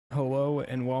Hello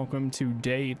and welcome to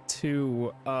day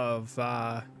 2 of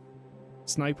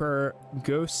Sniper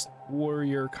Ghost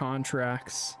Warrior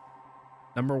contracts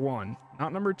number 1.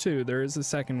 Not number 2, there is a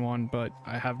second one, but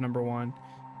I have number 1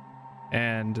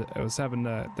 and I was having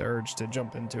the urge to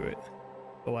jump into it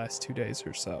the last 2 days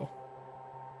or so.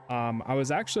 I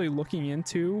was actually looking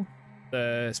into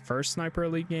the first Sniper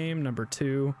Elite game, number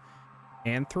 2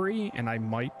 and 3, and I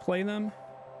might play them,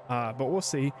 but we'll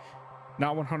see.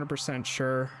 Not 100%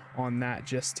 sure on that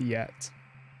just yet.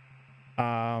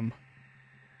 For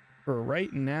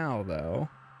right now though,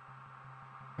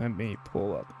 let me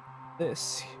pull up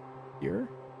this here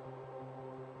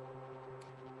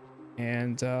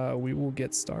and we will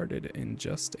get started in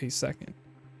just a second.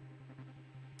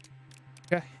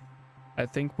 Okay, I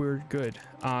think we're good.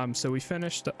 So we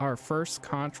finished our first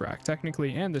contract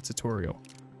technically and the tutorial.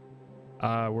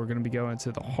 We're going to be going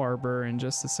to the harbor in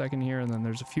just a second here, and then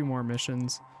there's a few more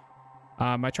missions.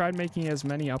 I tried making as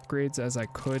many upgrades as I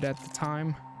could at the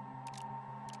time.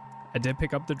 I did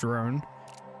pick up the drone.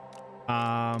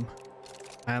 I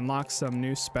unlocked some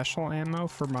new special ammo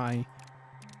for my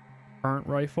current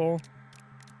rifle.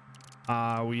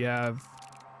 We have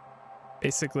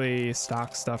basically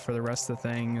stock stuff for the rest of the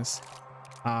things.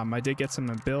 I did get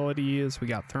some abilities. We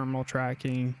got thermal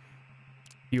tracking,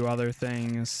 a few other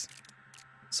things.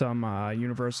 Some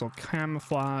universal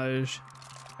camouflage,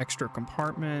 extra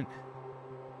compartment,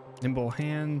 nimble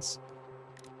hands,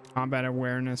 combat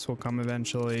awareness will come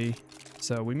eventually.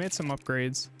 So we made some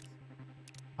upgrades,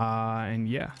 and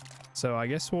yeah, so I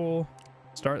guess we'll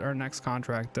start our next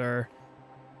contract. Our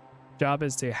job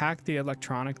is to hack the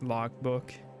electronic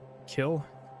logbook, kill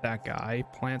that guy,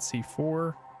 plant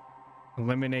C4,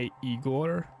 eliminate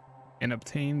Igor, and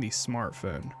obtain the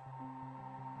smartphone.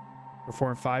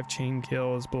 Perform 5 chain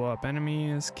kills, blow up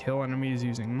enemies, kill enemies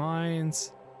using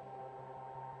mines.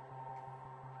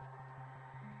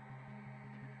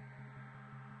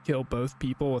 Kill both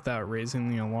people without raising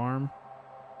the alarm.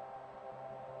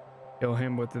 Kill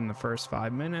him within the first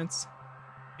 5 minutes.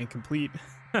 And complete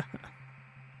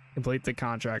complete the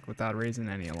contract without raising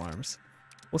any alarms.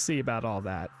 We'll see about all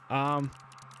that.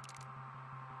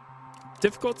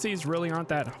 Difficulties really aren't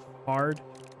that hard,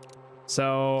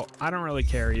 so I don't really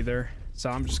care either. So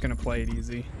I'm just gonna play it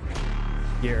easy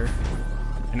here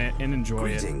and enjoy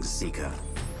it. Greetings, Seeker.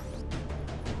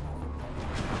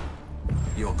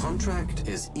 Your contract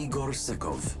is Igor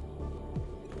Sekov.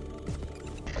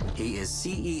 He is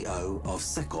CEO of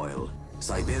Sekoil,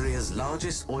 Siberia's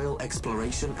largest oil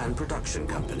exploration and production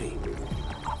company.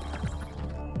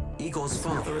 Igor's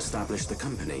father established the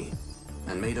company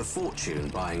and made a fortune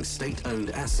buying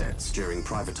state-owned assets during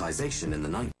privatization in the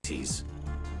 90s.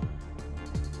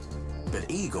 But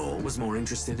Igor was more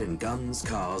interested in guns,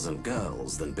 cars, and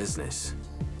girls than business.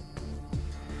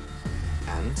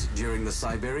 And during the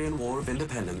Siberian War of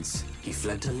Independence, he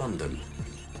fled to London.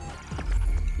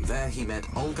 There he met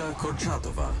Olga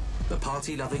Kurchatova, the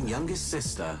party-loving youngest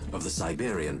sister of the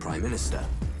Siberian Prime Minister.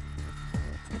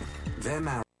 Their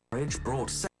marriage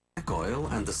brought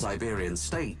Sekoil and the Siberian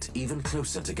state even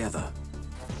closer together.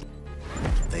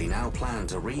 They now plan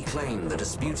to reclaim the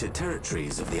disputed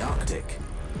territories of the Arctic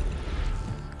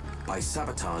by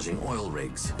sabotaging oil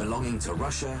rigs belonging to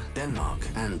Russia, Denmark,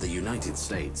 and the United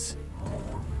States.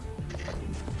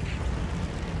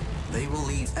 They will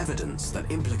leave evidence that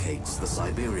implicates the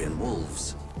Siberian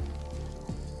wolves.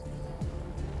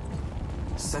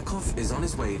 Sekov is on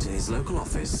his way to his local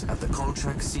office at the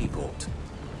Kolchak seaport.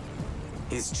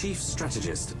 His chief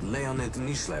strategist, Leonid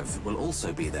Nishlev, will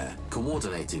also be there,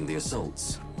 coordinating the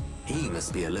assaults. He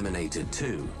must be eliminated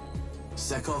too.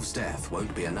 Sekov's death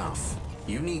won't be enough.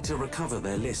 You need to recover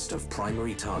their list of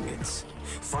primary targets.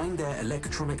 Find their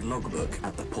electronic logbook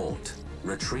at the port.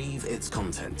 Retrieve its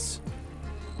contents.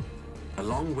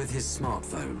 Along with his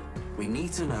smartphone, we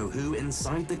need to know who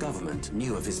inside the government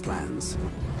knew of his plans.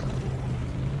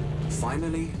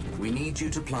 Finally, we need you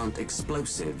to plant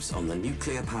explosives on the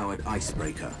nuclear-powered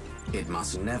icebreaker. It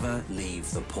must never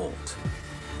leave the port.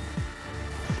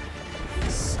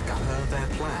 Scupper their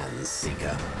plans,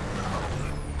 Seeker.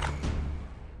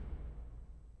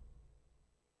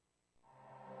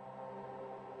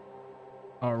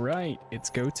 All right, it's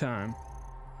go time.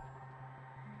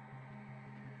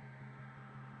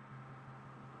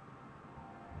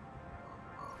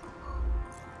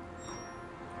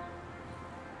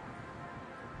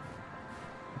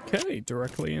 Okay,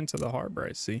 directly into the harbor,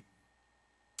 I see.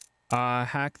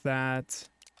 Hack that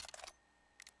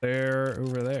there,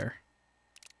 over there.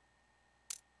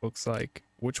 Looks like,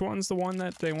 which one's the one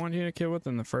that they want you to kill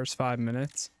within the first 5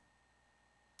 minutes?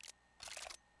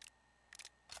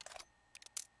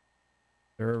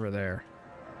 They're over there.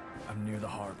 I'm near the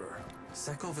harbor.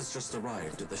 Sekov has just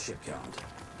arrived at the shipyard.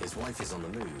 His wife is on the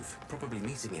move, probably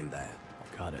meeting him there.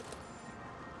 Got it.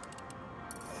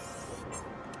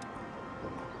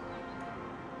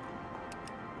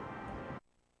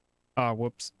 Oh,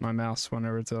 whoops. My mouse went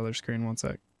over to the other screen. One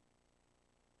sec.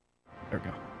 There we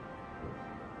go.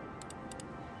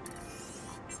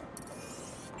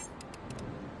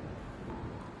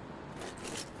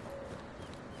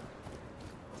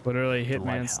 Literally The Hitman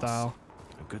lighthouse. style.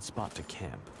 A good spot to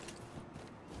camp.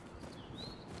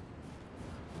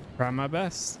 Try my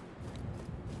best.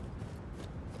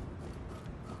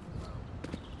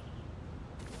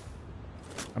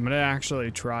 I'm gonna actually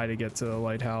try to get to the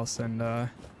lighthouse and do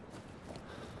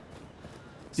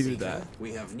Seeker, that.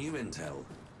 we have new intel.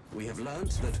 We have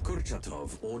learned that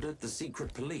Kurchatov ordered the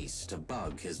secret police to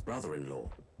bug his brother-in-law.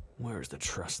 Where's the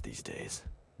trust these days?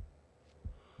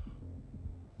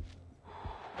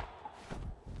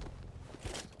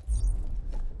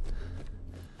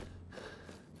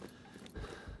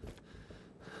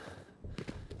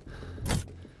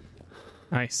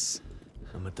 Nice.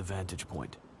 I'm at the vantage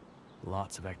point.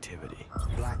 Lots of activity.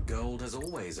 Black gold has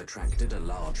always attracted a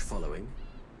large following.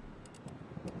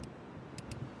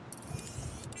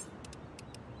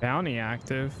 Bounty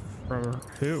active for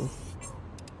who?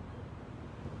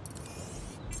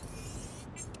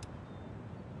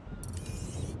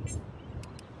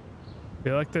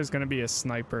 Feel like there's gonna be a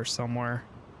sniper somewhere.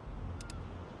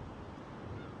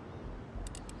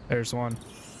 There's one.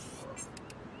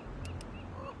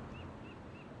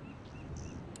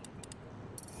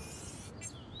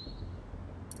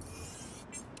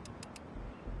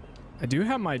 I do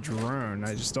have my drone,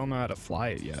 I just don't know how to fly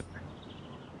it yet.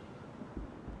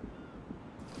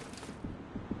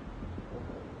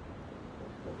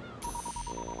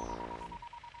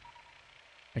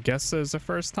 I guess it's the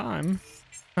first time.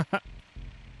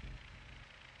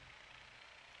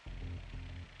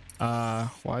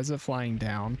 Why is it flying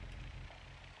down?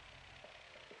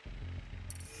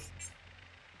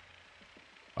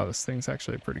 Oh, this thing's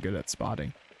actually pretty good at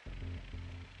spotting.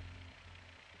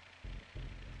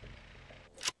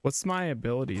 What's my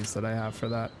abilities that I have for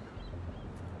that?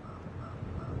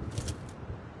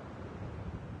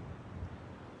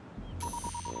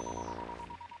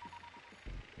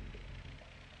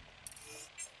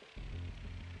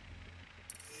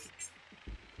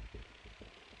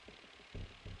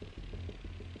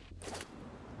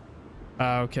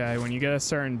 Okay, when you get a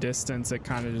certain distance, it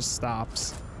kind of just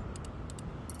stops.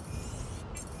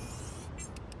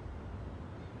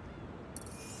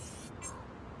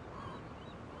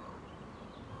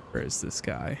 Where is this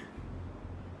guy?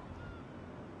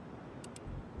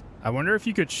 I wonder if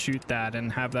you could shoot that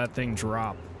and have that thing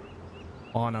drop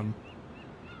on him.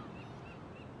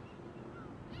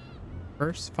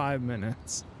 First 5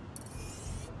 minutes.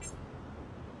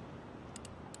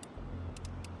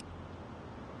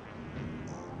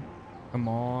 Come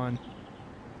on.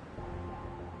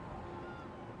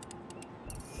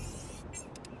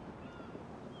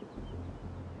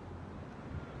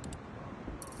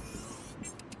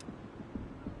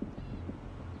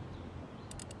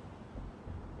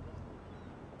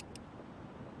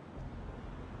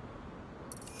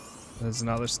 There's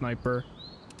another sniper.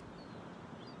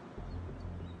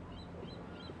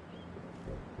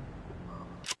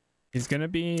 He's gonna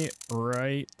be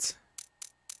right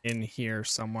in here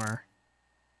somewhere.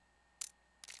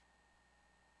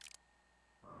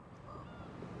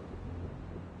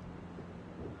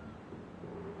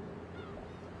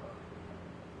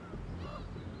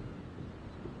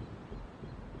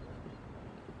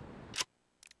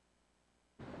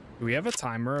 Do we have a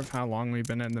timer of how long we've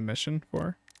been in the mission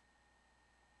for?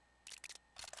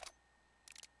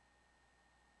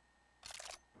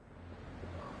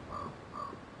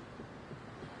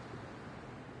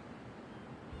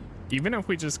 Even if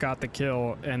we just got the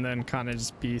kill and then kind of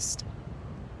just beast,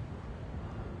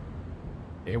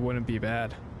 it wouldn't be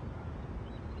bad.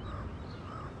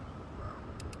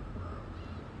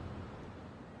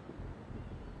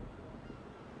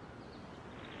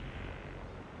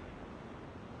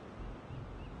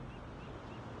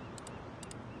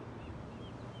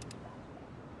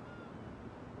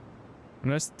 I'm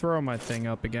gonna throw my thing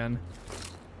up again.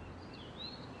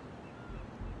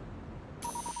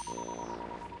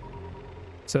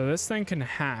 So this thing can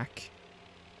hack.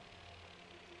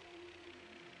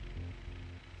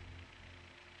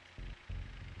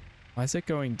 Why is it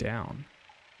going down?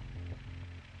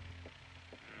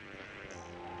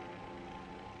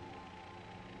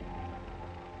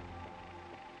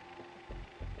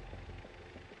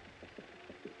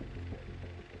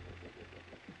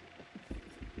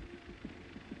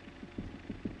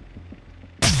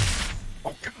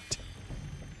 Oh god.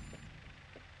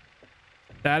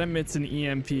 That emits an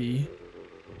EMP.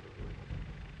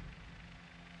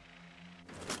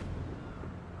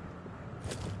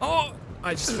 Oh,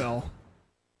 I just fell.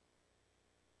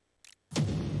 Oh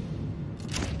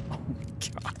my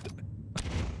god.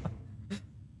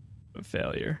 A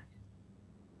failure.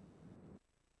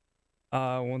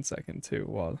 1 second too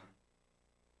while.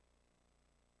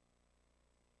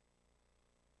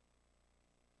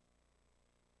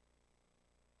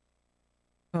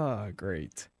 Ah,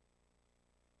 great.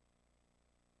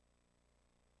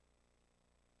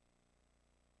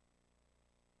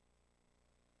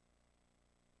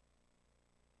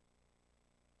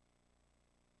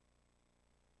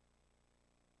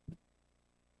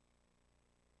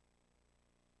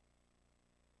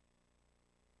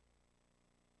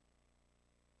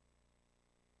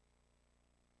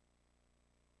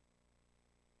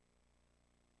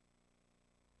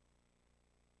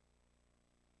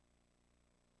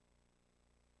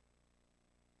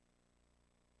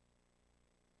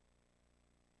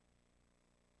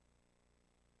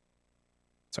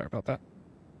 Sorry about that.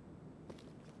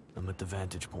 I'm at the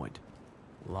vantage point.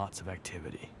 Lots of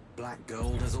activity. Black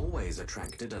gold has always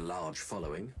attracted a large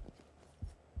following.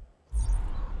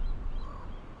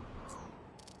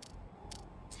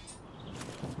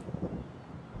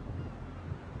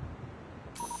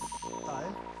 Hi.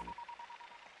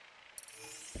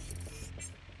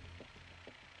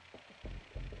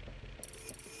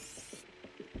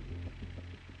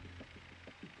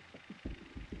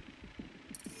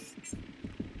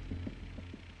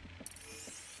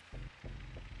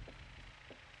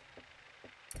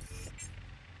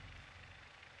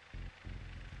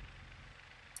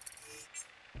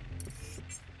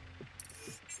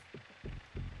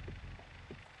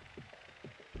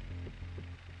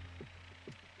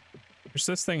 Wish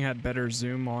this thing had better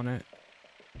zoom on it.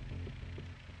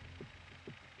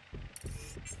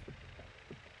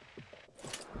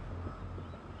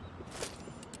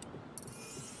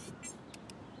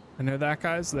 I know that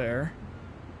guy's there.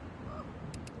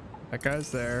 That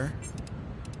guy's there.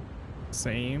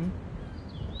 Same.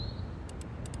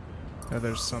 Oh,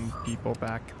 there's some people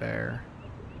back there.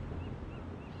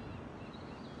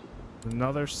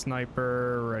 Another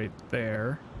sniper right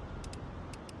there.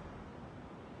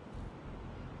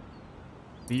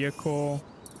 Vehicle.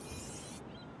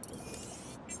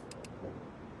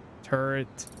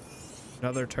 Turret.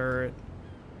 Another turret.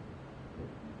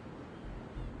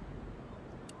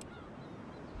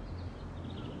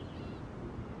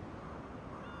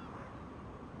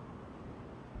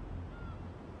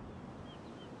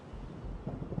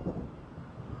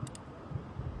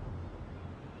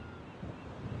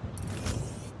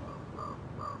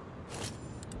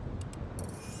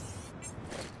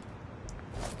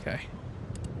 Okay.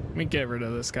 Let me get rid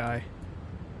of this guy.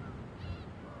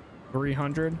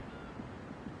 300.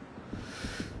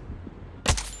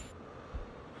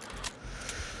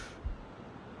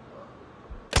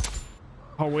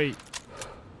 Oh wait.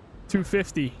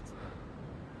 250.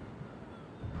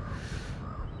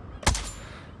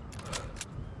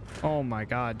 Oh my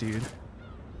god, dude.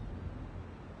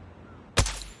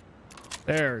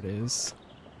 There it is.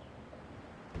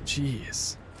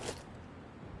 Jeez.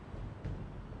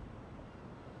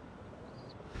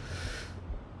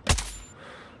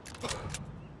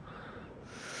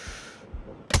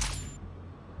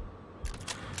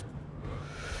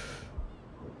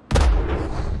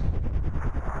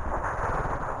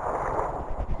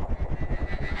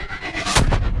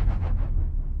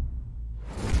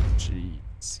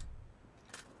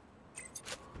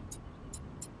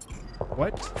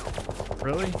 What?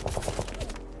 Really?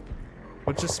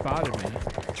 What just spotted me?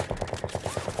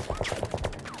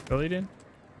 Really did?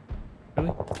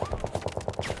 Really?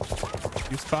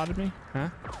 You spotted me? Huh?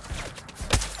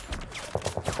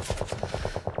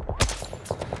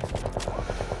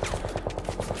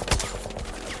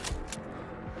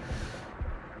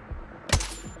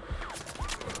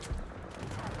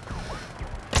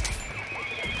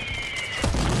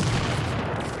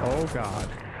 Oh God.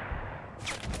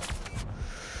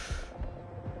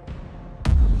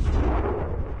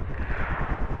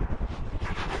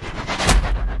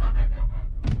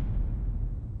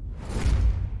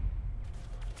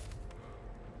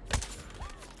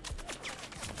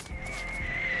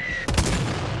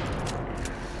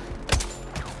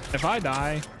 If I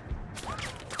die,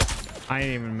 I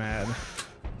ain't even mad.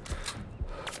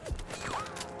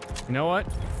 You know what?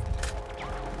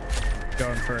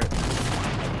 Going for it.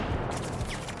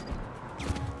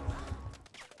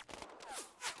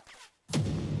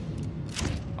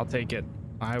 I'll take it.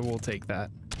 I will take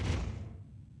that.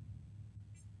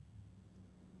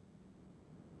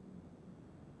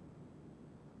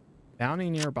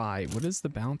 Bounty nearby. What is the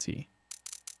bounty?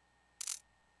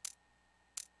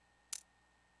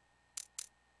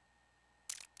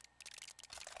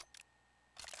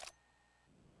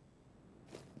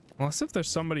 Unless if there's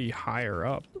somebody higher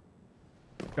up.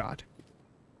 God.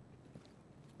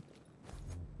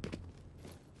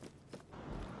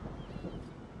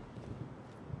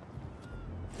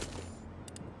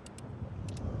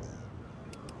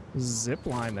 Zip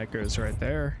line that goes right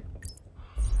there.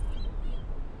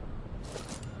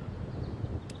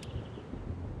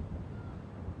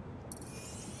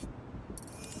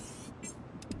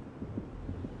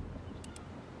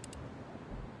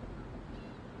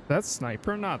 That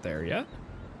sniper not there yet?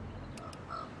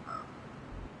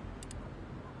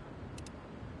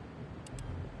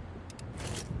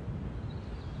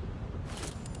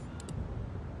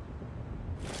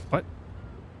 What?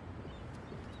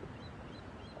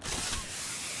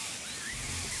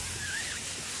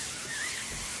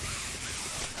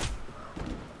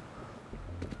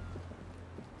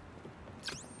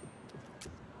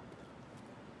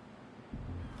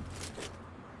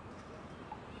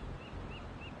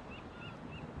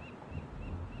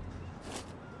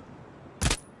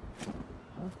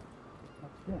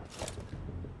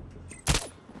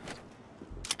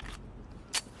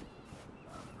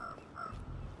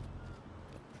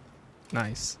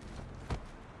 Nice.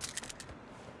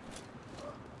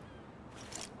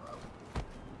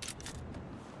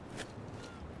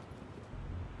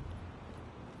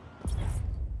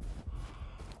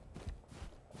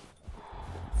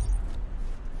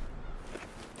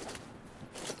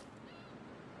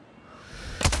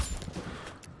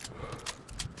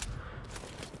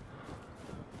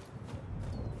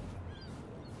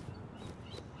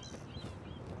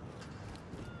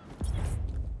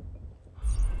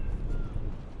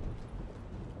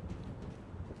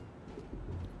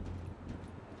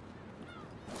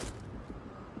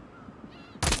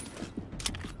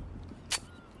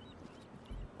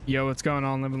 Yo, what's going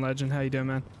on, Living Legend? How you doing,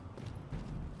 man?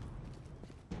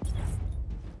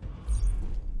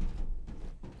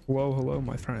 Whoa, hello,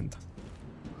 my friend.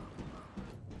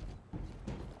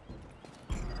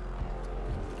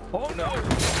 Oh no!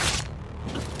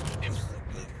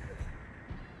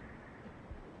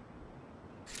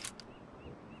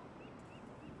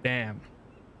 Damn.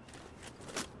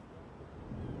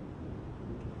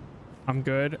 I'm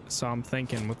good, so I'm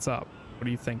thinking, what's up? What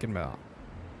are you thinking about?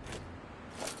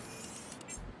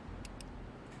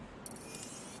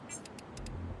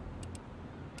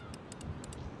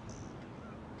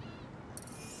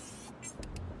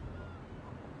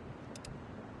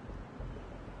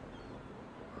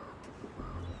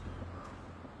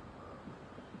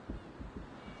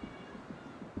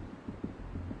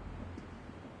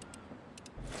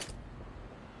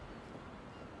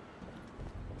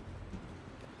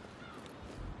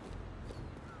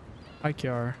 Hi,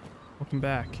 Kiara. Welcome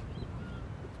back.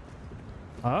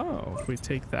 Oh, if we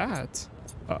take that.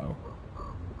 Uh-oh.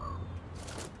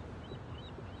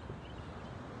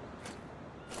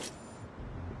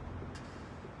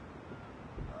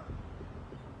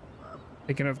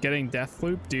 Thinking of getting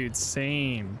Deathloop? Dude,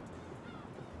 same.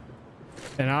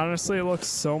 And honestly, it looks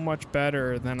so much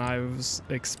better than I was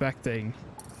expecting.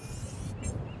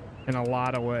 In a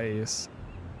lot of ways.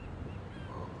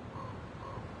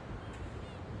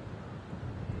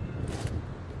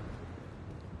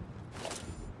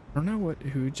 I don't know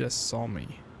who just saw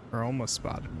me or almost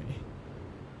spotted me.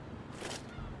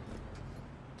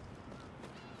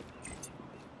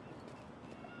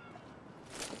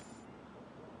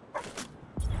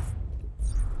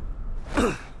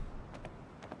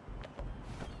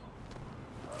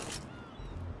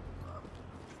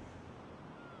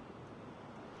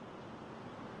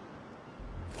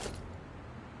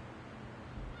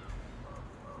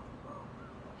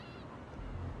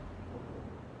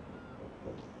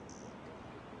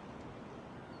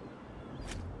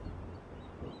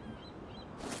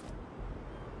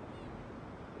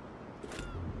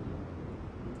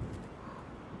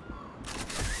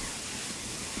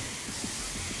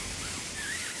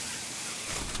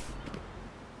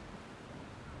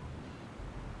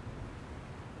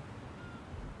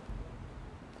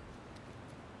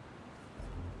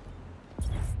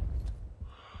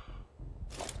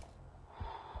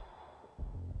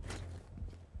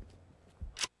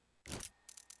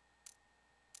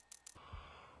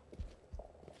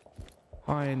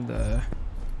 Find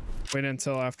wait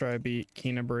until after I beat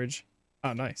Kena Bridge.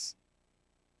 Oh, nice.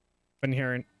 Been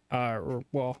hearing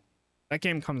well, that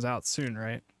game comes out soon,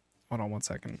 right? Hold on one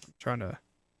second. I'm trying to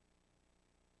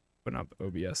open up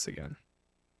OBS again.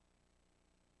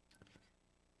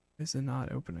 Is it not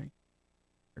opening?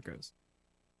 There it goes.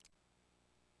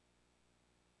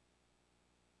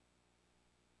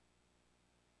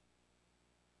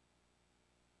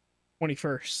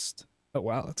 21st. Oh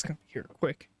wow, that's gonna be here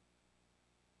quick.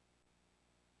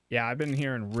 Yeah, I've been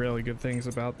hearing really good things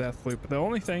about Deathloop. The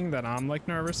only thing that I'm like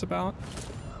nervous about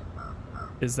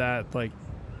is that like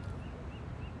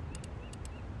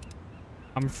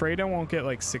I'm afraid I won't get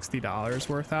like $60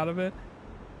 worth out of it,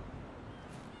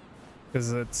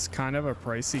 because it's kind of a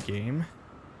pricey game,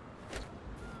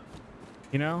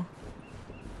 you know,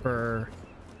 for,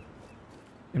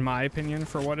 in my opinion,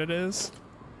 for what it is.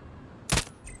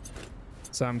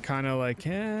 So I'm kind of like,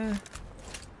 eh.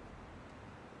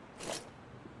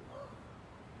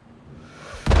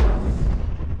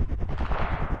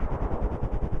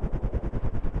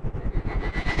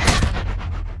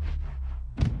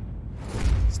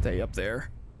 Stay up there.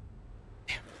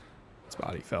 Damn, his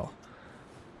body fell.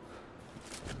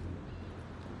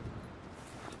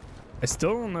 I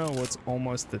still don't know what's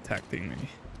almost detecting me.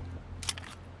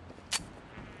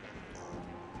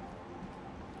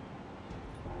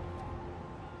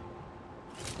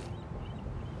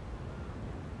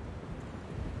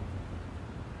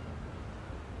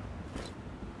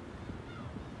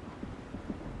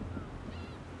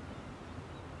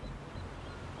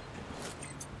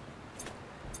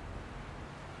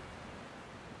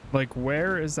 Like,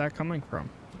 where is that coming from?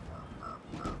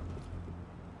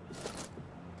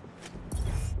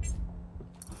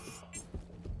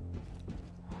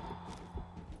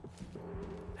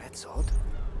 That's odd.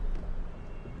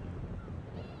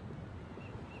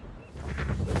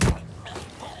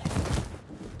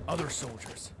 Other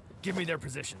soldiers. Give me their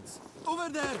positions. Over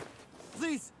there!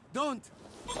 Please, don't!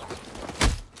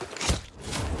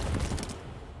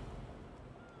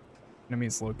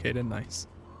 Enemies located, nice.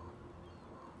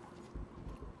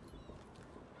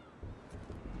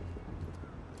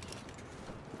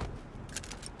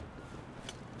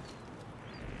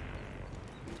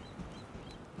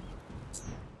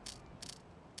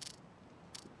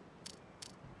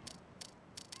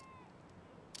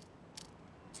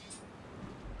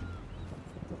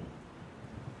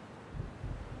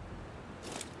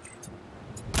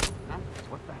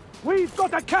 We've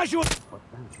got a casual!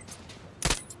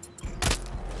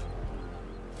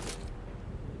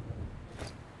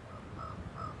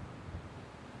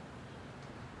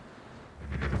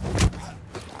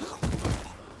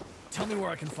 Tell me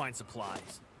where I can find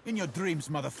supplies. In your dreams,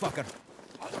 motherfucker.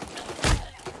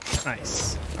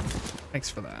 Nice. Thanks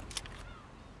for that.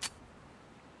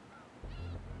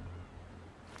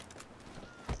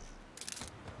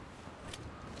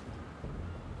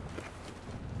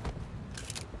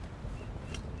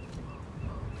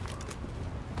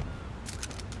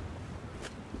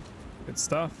 Good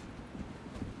stuff.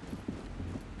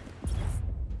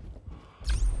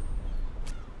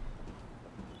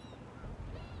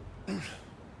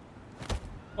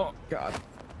 Oh, God.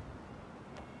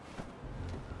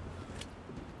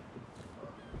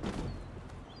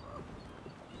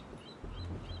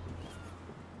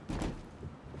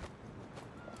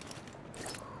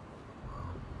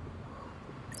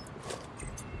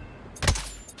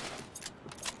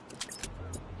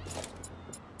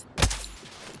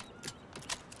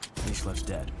 Nishlev's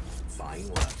dead. Fine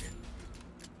work.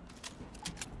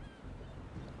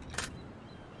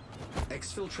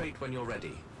 Exfiltrate when you're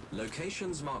ready.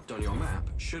 Locations marked on your map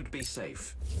should be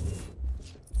safe.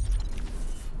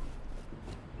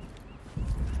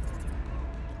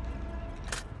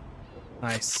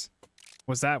 Nice.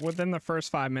 Was that within the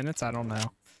first 5 minutes? I don't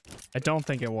know. I don't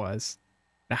think it was.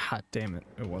 Ah, damn it.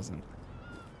 It wasn't.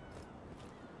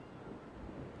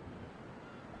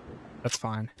 That's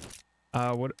fine.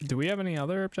 What do we have any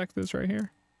other objectives right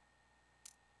here?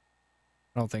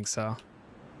 I don't think so.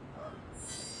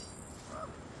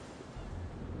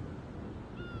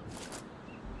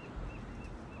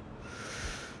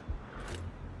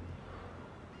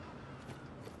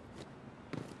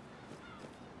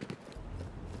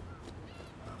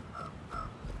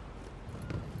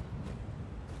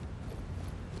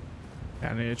 Yeah,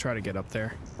 I need to try to get up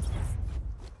there.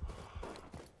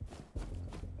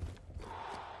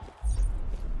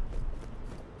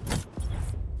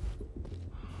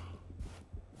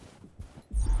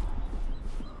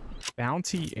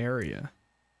 Bounty area.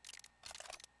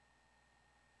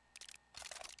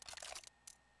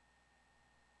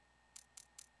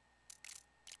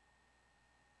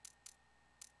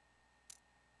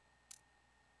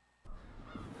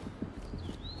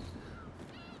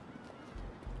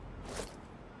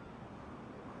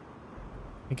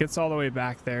 It gets all the way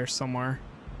back there somewhere.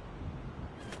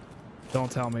 Don't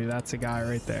tell me that's a guy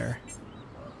right there.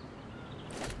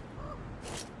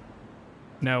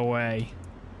 No way.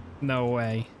 No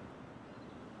way.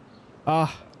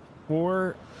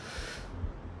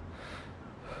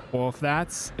 Well,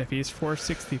 if he's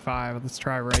 465, let's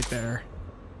try right there.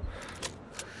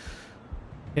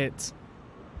 Hit.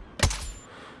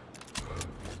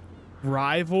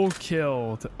 Rival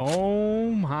killed.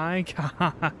 Oh my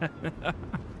god.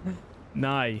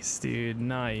 Nice, dude.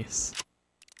 Nice.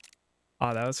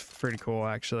 Oh, that was pretty cool,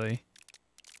 actually.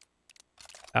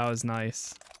 That was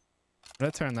nice. I'm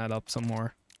gonna turn that up some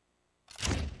more.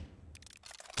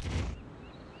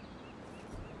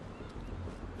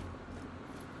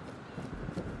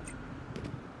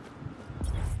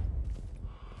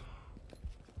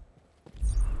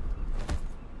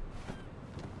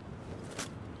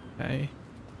 Okay.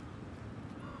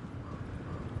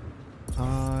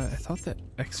 I thought that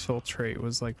exfiltrate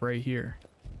was like right here.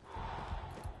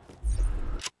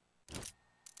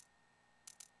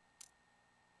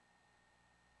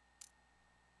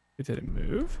 Did it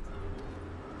move?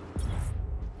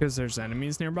 Because there's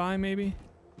enemies nearby, maybe?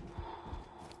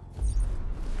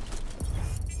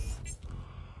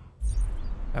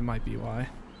 That might be why.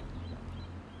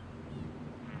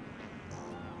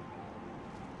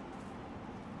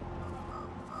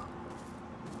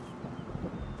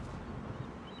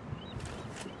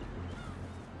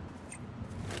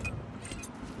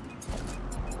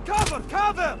 Cover!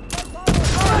 Cover!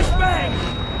 Flashbang!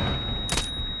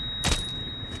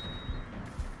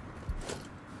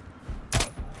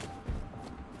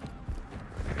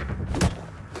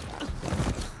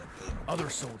 Other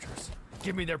soldiers.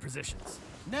 Give me their positions.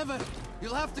 Never!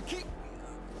 You'll have to keep...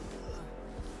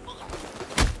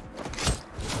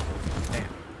 Damn.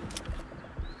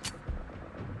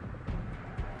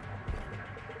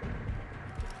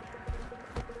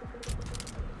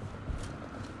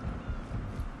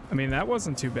 I mean, that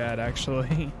wasn't too bad,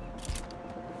 actually.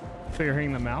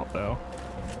 Figuring them out, though.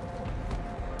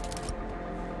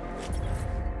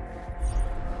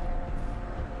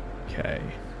 Okay.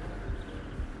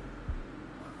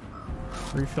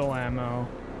 Refill ammo.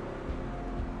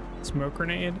 Smoke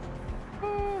grenade.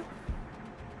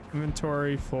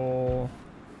 Inventory full.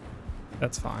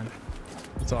 That's fine.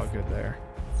 It's all good there.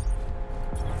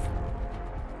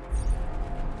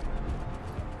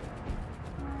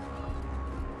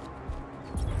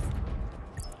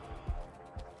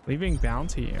 Leaving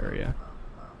bounty area.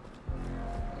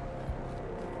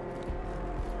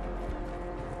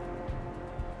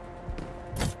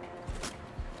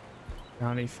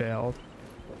 Bounty failed.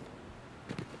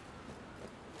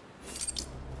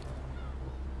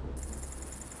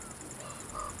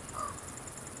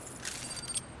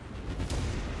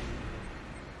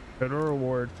 Total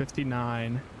reward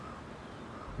 59.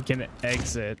 We can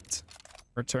exit.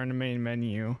 Return to main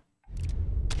menu.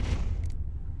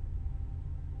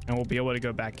 And we'll be able to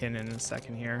go back in a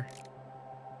second here.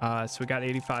 So we got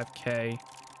 85k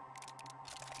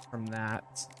from that.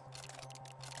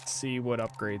 Let's see what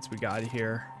upgrades we got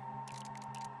here.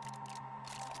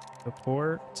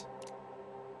 Support.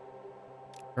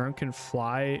 Drone can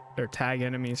fly or tag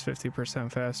enemies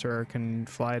 50% faster, or can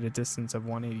fly at a distance of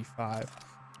 185.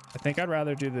 I think I'd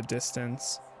rather do the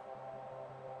distance.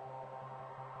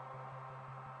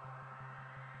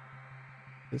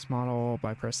 This model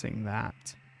by pressing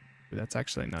that. Ooh, that's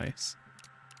actually nice.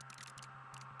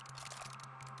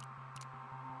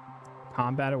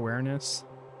 Combat awareness.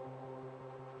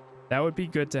 That would be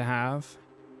good to have,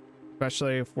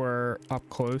 especially if we're up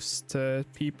close to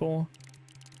people.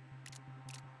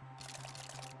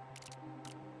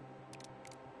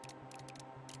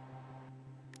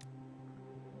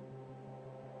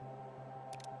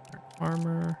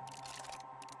 Armor.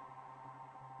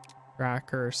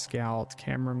 Tracker, scout,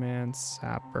 cameraman,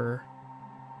 sapper.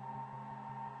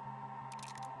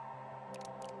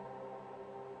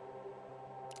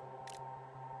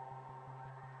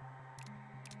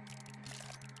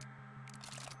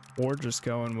 Or just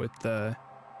going with a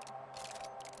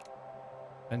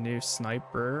new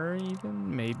sniper,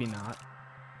 even maybe not.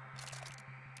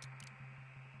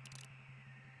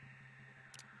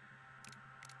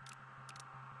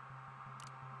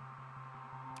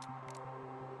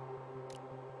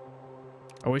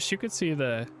 I wish you could see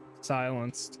the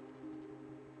silenced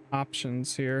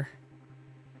options here.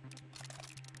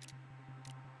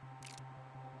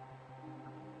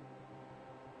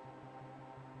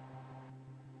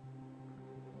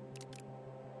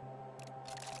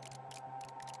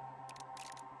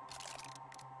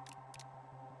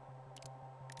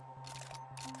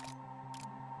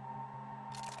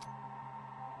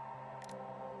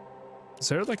 Is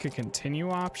there like a continue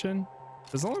option?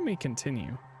 Doesn't let me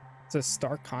continue. It says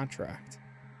start contract.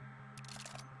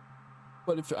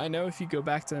 But if I know if you go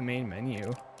back to the main menu,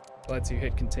 it lets you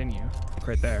hit continue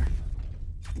right there.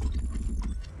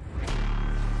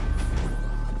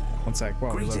 One sec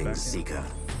while we load back in. Greetings, Seeker.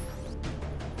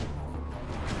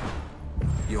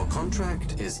 Your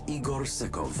contract is Igor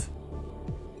Sekov.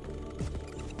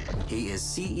 He is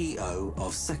CEO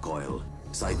of Sekoil,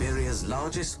 Siberia's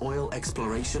largest oil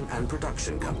exploration and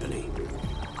production company.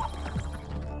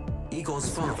 Igor's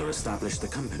father established the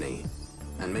company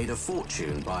and made a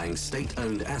fortune buying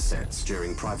state-owned assets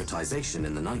during privatization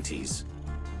in the 90s.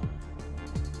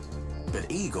 But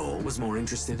Igor was more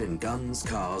interested in guns,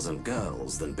 cars, and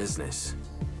girls than business.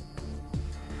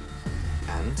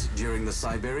 And during the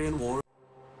Siberian War...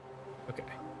 Okay.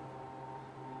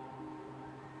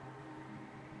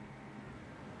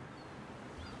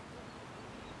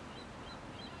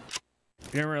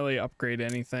 We didn't really upgrade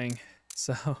anything,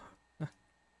 so it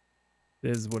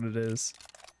is what it is.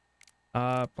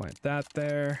 Plant that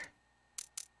there.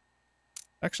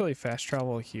 Actually, fast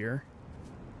travel here.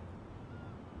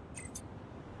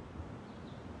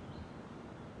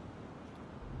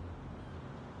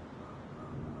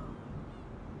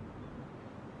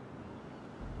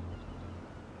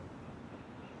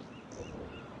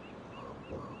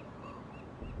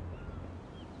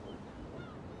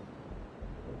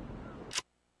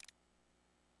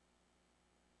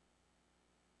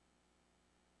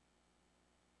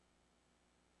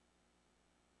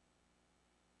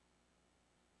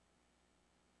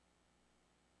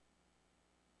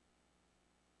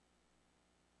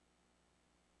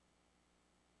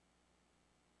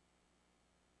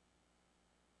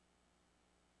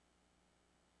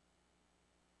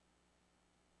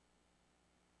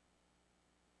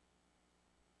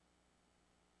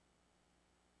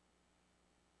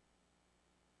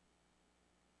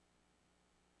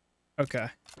 Okay.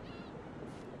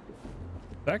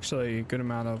 It's actually a good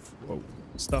amount of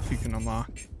stuff you can unlock.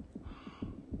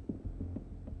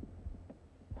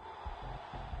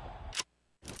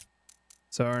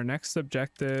 So our next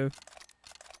objective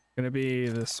is going to be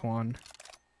this one.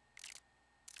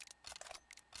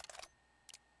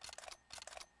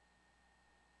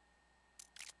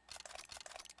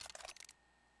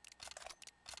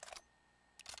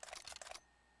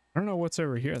 I don't know what's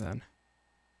over here then.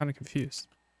 Kind of confused.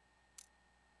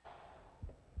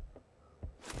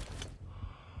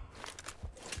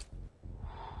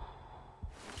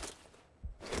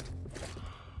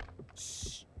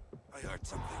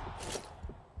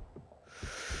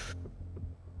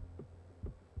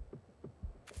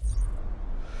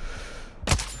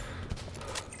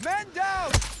 Men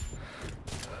down!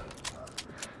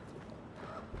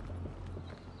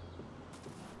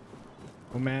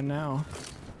 Oh man, now.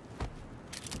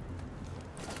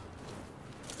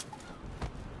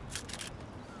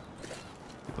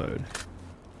 Load.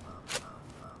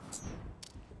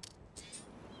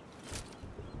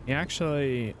 You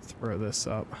actually throw this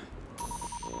up.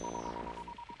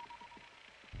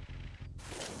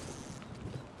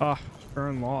 Ah,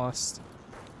 burn lost.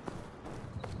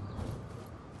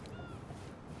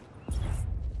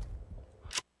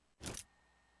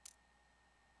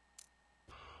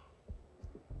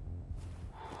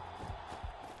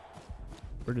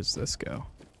 Where does this go?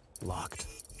 Locked.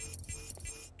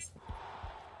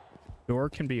 Door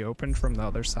can be opened from the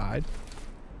other side.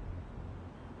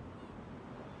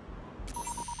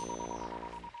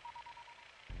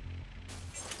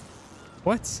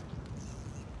 What?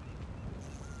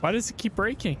 Why does it keep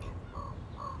breaking?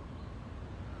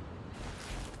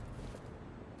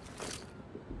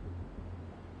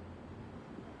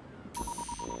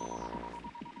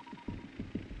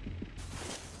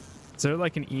 Is there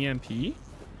like an EMP?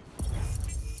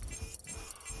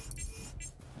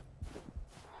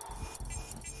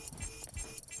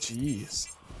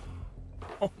 Jeez.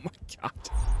 Oh my god.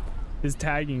 He's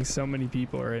tagging so many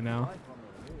people right now.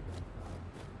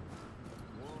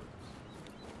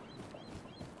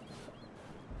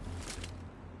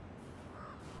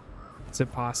 Is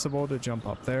it possible to jump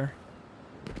up there?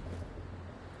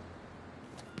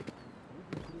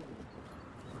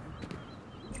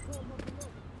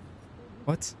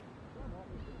 What?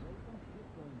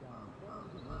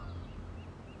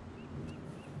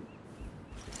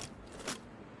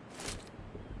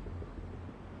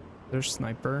 There's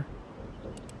sniper.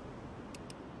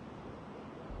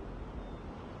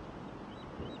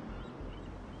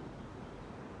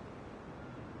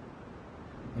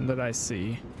 What did I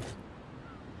see?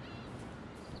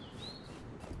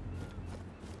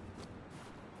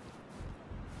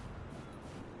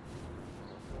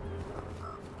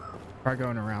 Try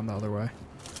going around the other way.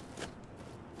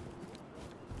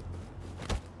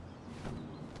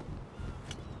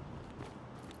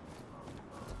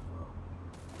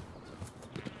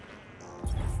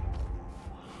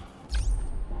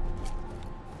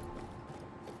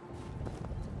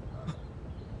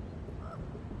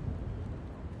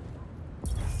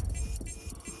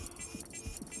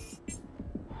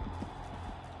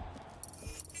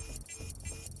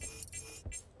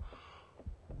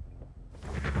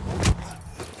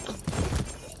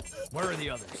 Where are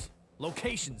the others?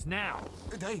 Locations now.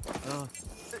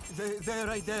 They're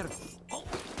right there.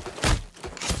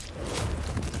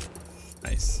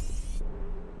 Nice.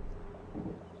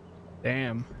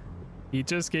 Damn. He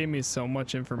just gave me so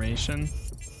much information.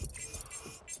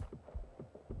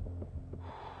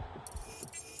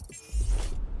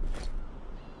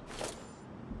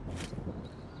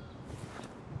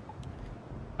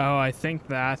 Oh, I think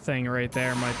that thing right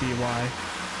there might be why.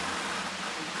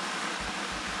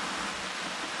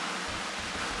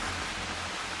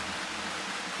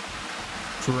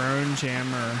 Drone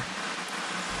jammer.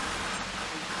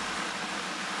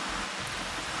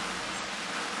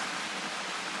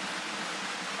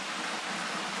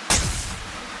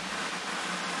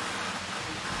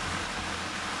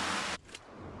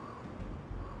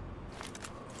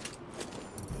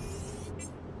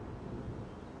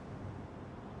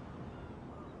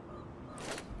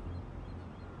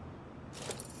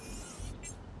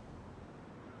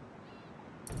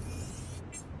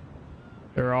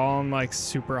 They're all on like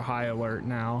super high alert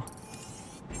now.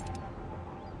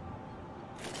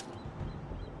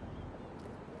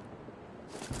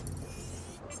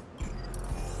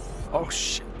 Oh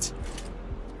shit.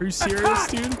 Are you serious,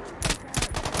 dude?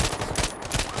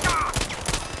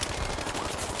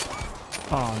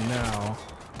 Oh no.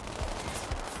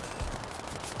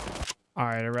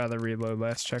 Alright, I'd rather reload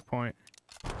last checkpoint.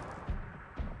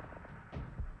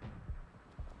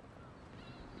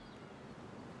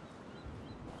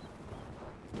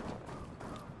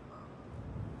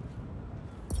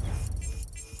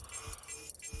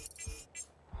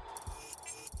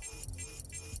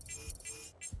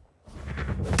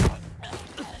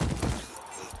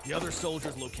 The other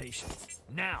soldiers' locations.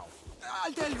 Now.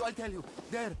 I'll tell you.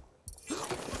 There.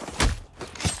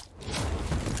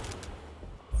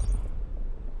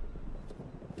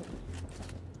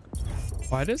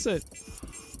 Why does it...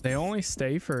 They only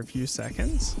stay for a few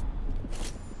seconds?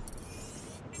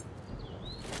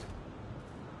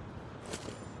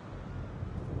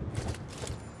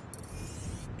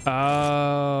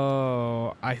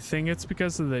 Oh, I think it's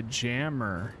because of the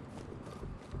jammer.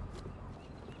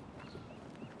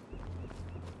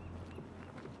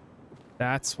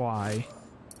 That's why.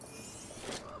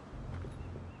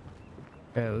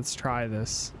 Okay, let's try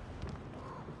this.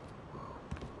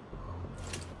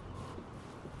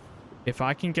 If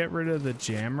I can get rid of the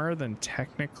jammer, then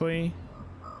technically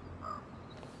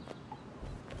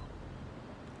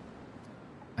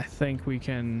I think we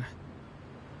can.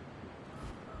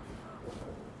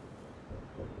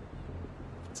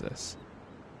 What's this?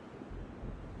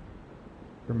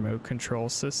 Remote control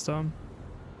system.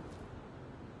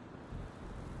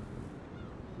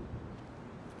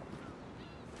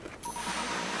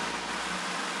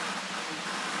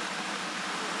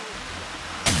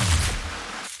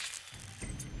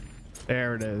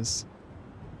 There it is.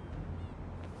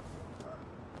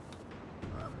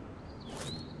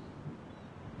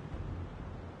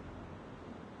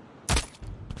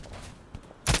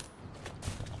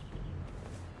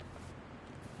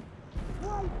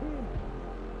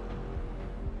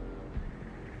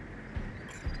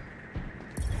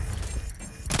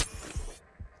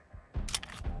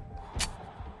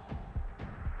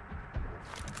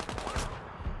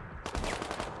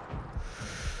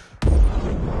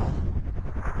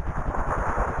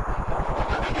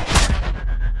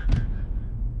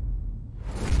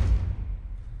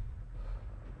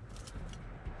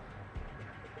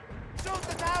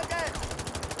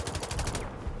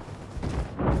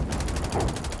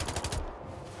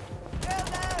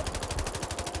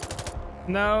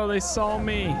 No, they saw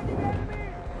me.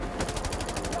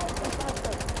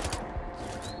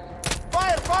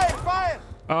 Fire!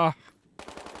 Oh,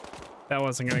 that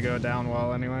wasn't gonna go down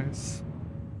well anyways.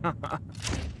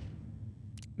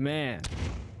 Man,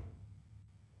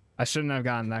 I shouldn't have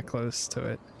gotten that close to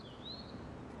it.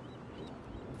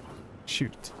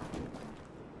 Shoot.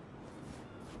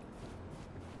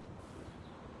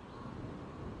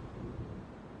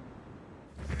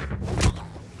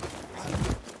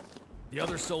 The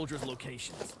other soldiers'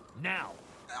 locations. Now.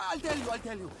 I'll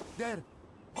tell you. There.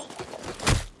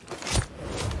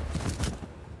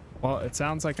 Well, it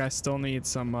sounds like I still need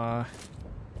some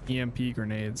EMP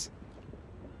grenades.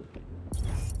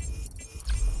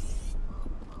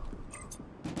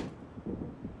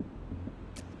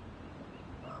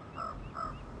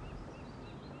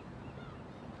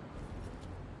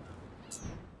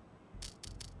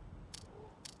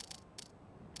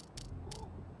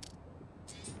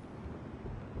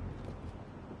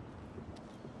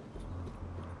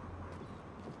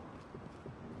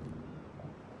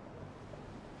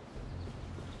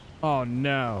 Oh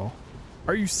no.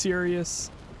 Are you serious?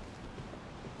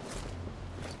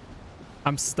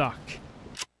 I'm stuck.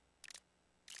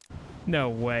 No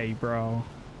way, bro.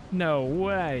 No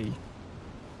way.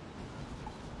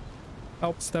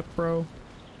 Help, step bro.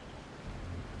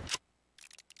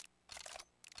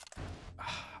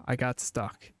 I got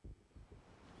stuck.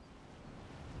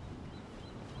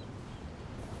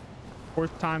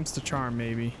 Fourth time's the charm,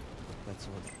 maybe. That's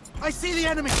all. I see the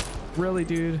enemy. Really,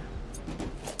 dude?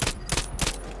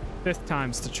 Fifth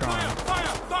time's the charm. Fire!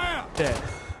 Fire! Dead.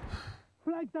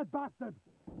 Flank that bastard!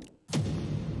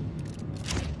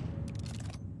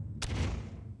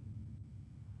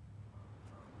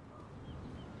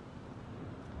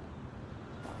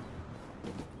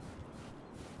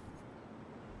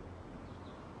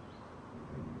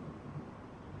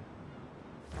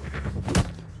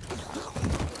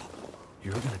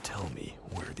 You're gonna tell me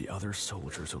where the other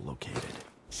soldiers are located.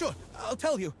 Sure, I'll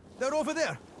tell you. They're over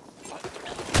there.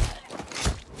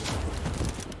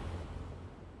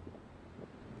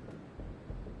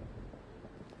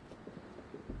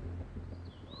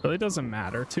 Really doesn't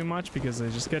matter too much because they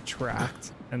just get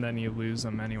tracked and then you lose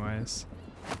them anyways.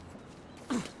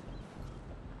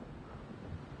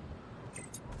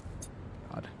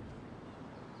 God.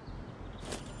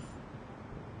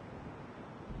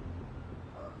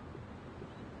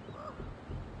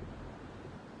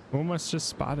 Almost just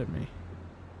spotted me.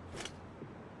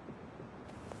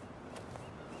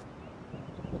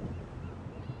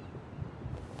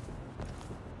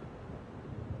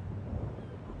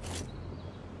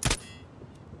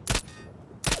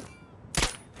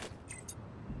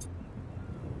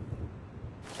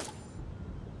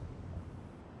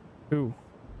 Who?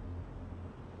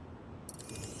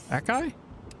 That guy?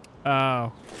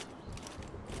 Oh.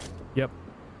 Yep.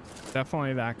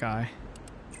 Definitely that guy.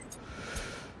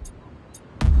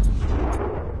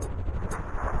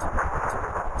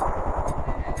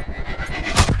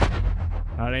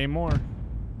 Not anymore.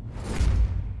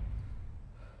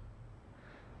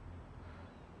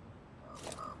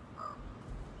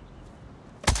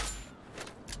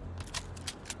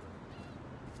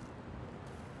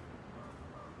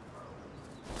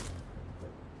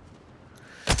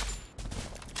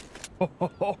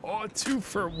 Oh, 2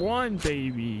 for 1,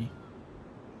 baby.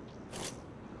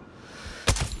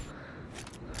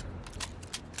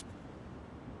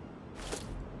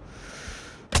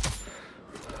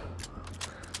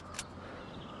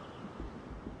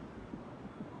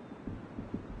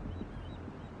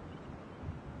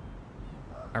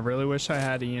 I really wish I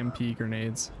had EMP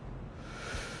grenades.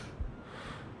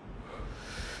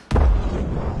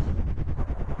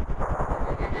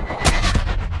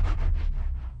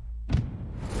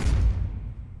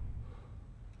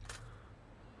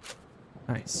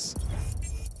 Nice.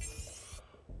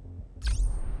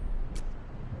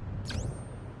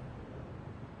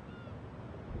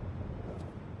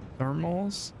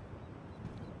 Thermals.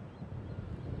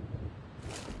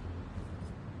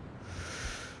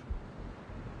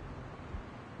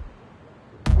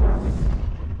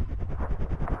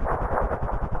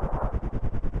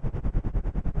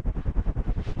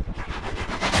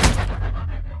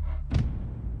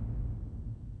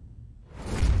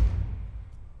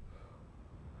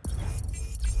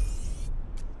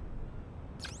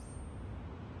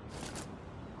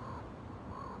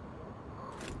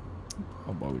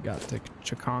 Oh boy, we got the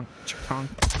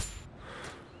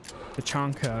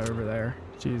Tachanka over there.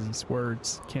 Jesus,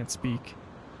 words can't speak.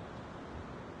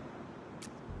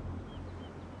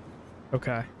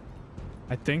 Okay,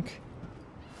 I think.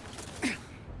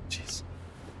 Jeez,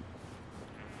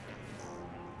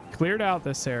 cleared out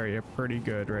this area pretty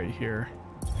good right here.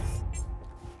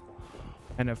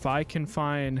 And if I can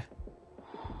find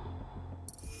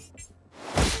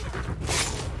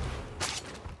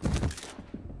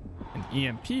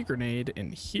EMP grenade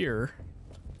in here,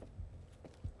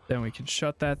 then we can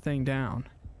shut that thing down.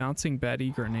 Bouncing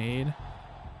Betty grenade.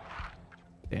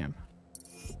 Damn.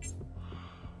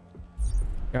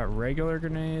 Got regular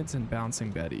grenades and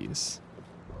bouncing Bettys.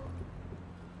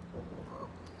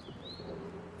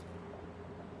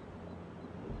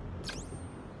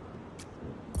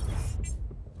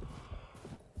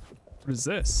 What is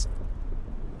this?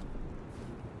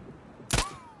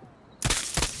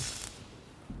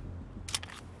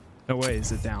 No way,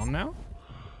 is it down now?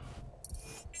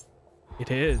 It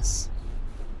is.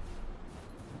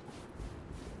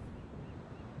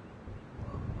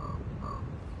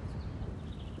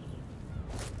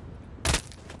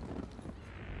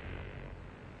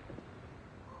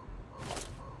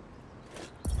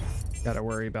 Gotta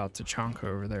worry about Tachanka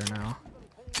over there now.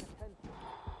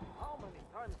 How many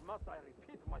times must I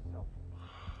repeat myself?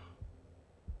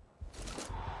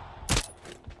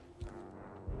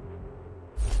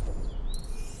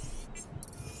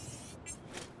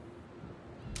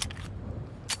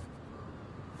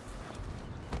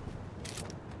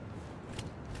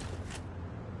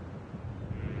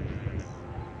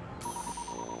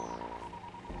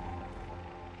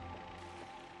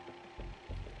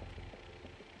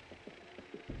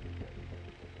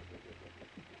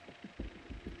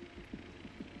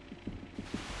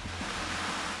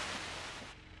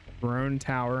 Drone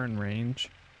tower in range.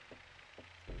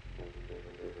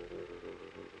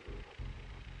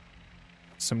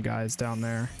 Some guys down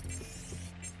there.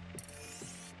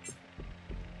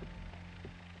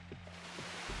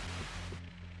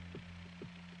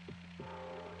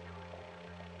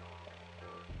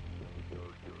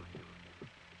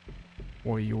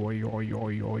 Oi, oi, oi,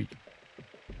 oi, oi.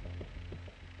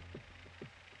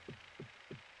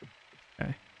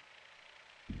 Okay.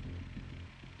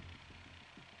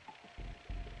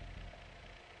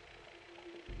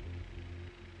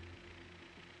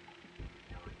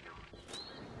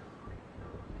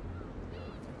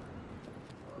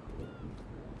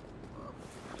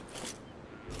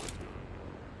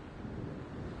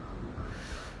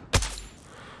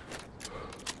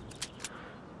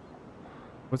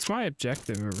 What's my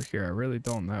objective over here? I really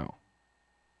don't know.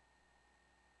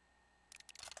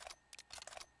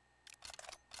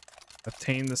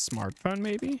 Obtain the smartphone,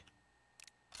 maybe?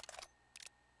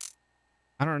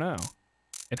 I don't know.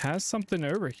 It has something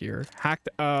over here. Hack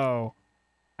the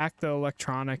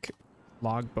electronic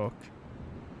logbook.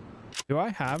 Do I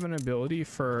have an ability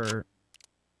for...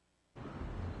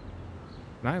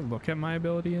 Can I look at my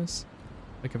abilities?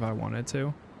 Like if I wanted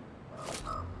to?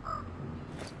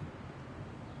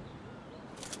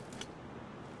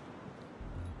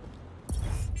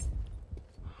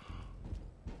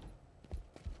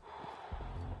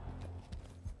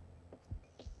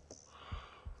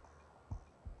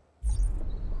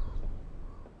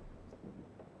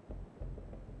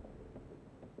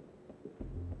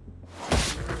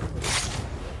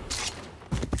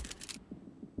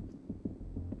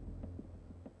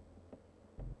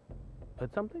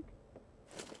 Hit something?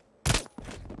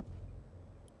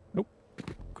 Nope.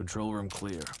 Control room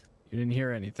clear. You didn't hear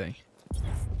anything.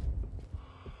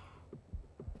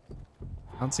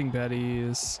 Bouncing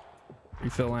Betties.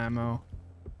 Refill ammo.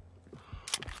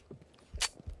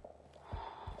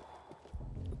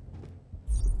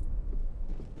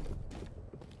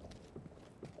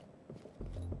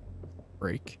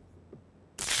 Break.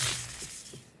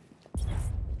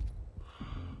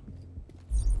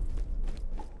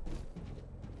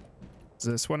 Is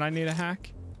this what I need to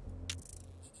hack?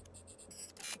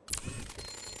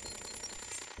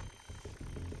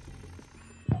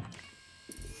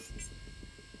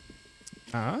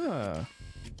 Ah.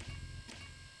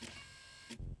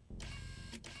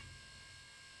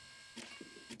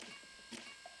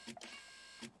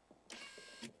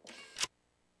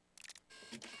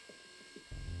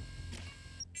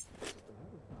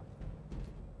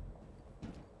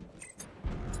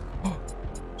 Oh,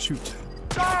 shoot.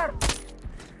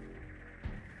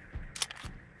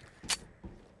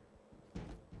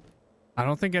 I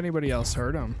don't think anybody else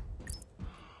heard him.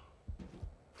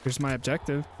 Here's my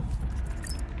objective.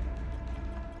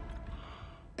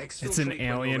 It's an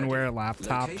Alienware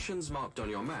laptop. Locations marked on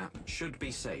your map should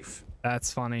be safe.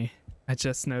 That's funny. I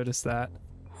just noticed that.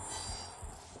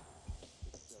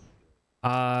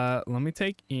 Let me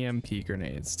take EMP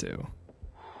grenades too.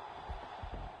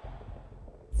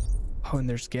 Oh, and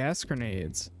there's gas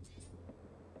grenades.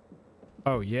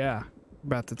 Oh yeah.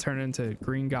 About to turn into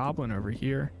Green Goblin over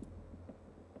here.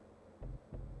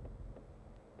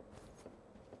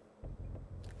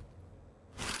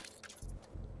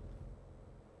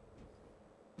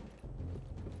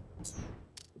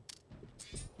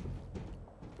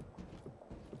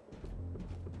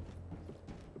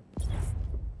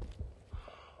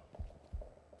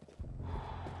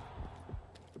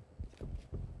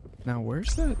 Now,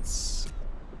 where's that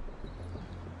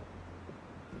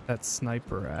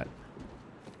sniper at?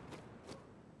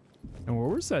 And where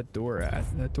was that door at?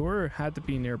 That door had to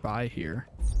be nearby here.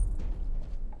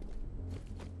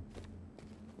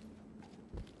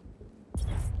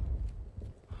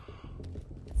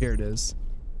 Here it is.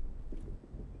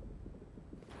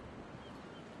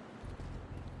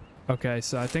 Okay,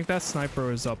 so I think that sniper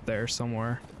was up there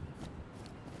somewhere.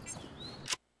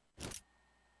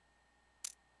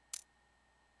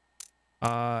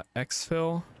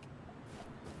 Exfil.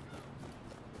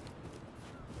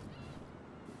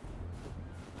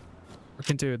 We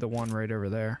can do the one right over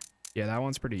there. Yeah, that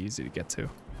one's pretty easy to get to,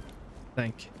 I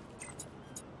think.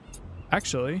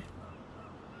 Actually,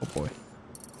 oh boy.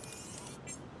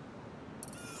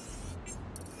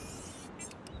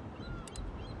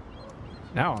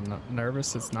 Now I'm not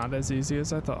nervous. It's not as easy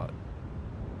as I thought.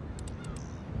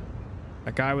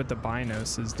 That guy with the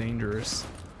binos is dangerous.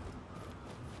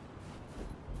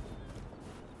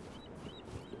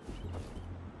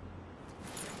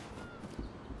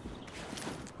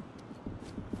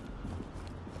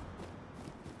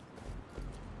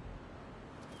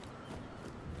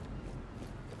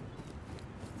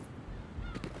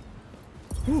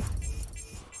 Whew.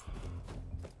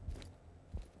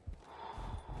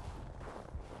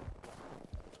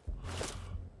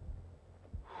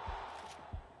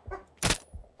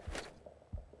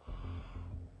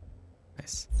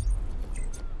 Nice.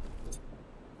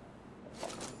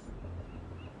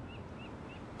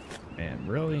 Man,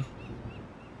 really?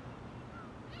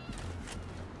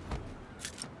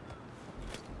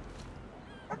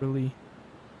 Really?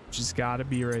 Just gotta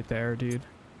be right there, dude.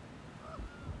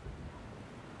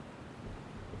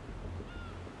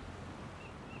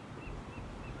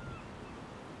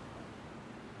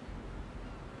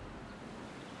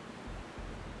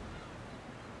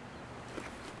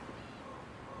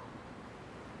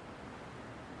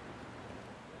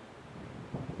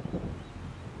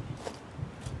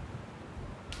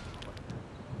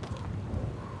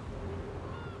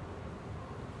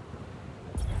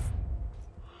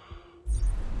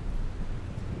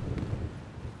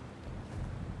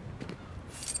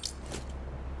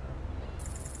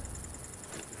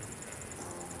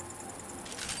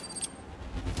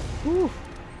 Whew.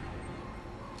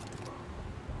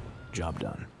 Job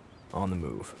done. On the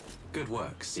move. Good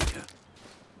work, Seeker.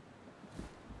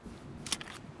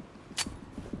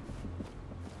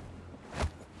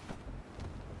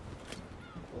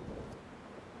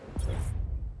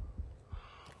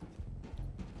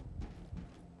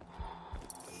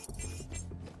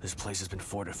 This place has been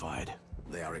fortified.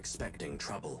 They are expecting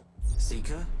trouble.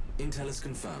 Seeker, intel is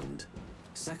confirmed.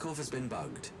 Sekov has been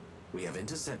bugged. We have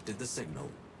intercepted the signal.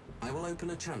 I will open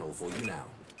a channel for you now.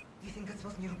 You think it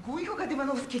was Nirguy who got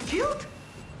Ivanovsky killed?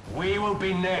 We will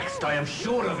be next, I am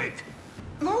sure of it.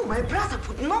 No, my brother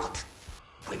would not.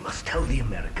 We must tell the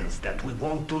Americans that we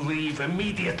want to leave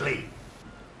immediately.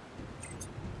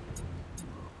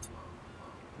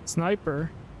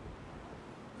 Sniper.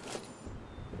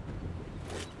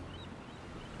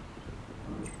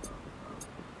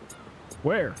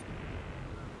 Where?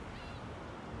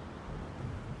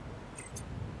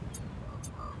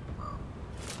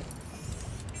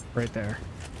 Right there.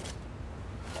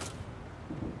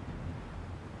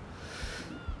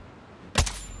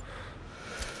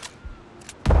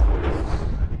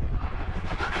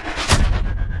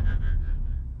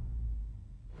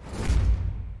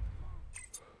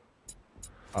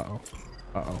 Uh-oh.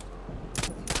 Uh-oh.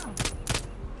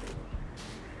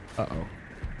 Uh-oh.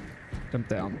 Jump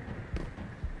down.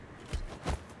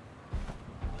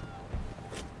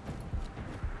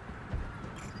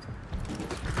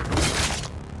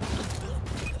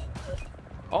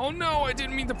 Oh no, I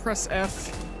didn't mean to press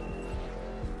F.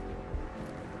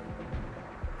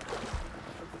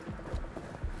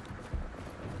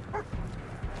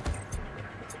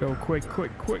 Go quick,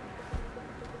 quick, quick.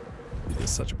 This is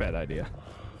such a bad idea.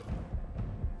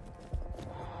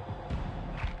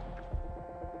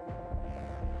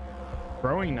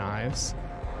 Throwing knives.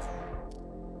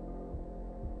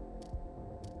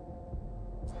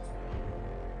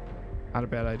 Not a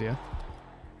bad idea.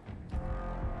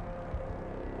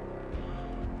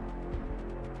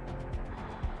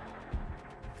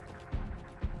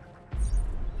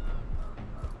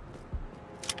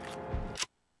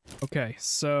 Okay,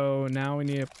 so now we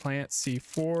need to plant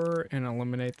C4 and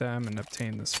eliminate them and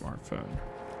obtain the smartphone.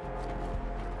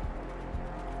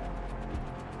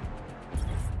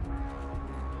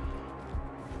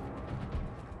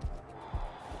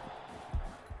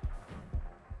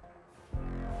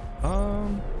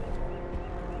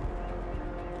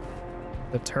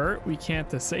 The turret we can't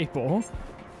disable,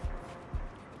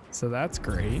 so that's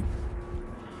great.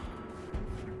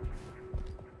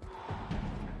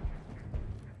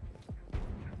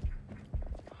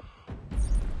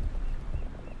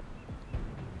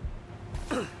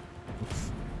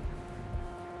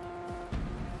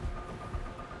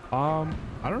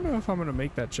 I don't know if I'm gonna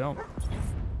make that jump.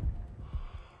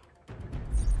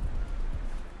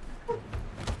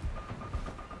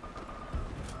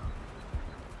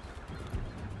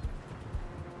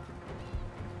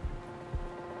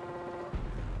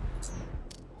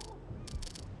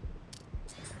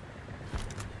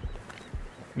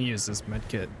 Let me use this med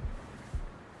kit.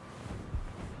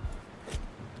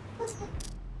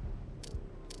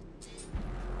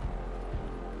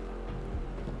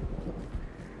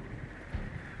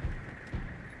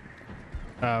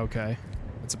 Oh, okay.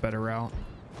 That's a better route.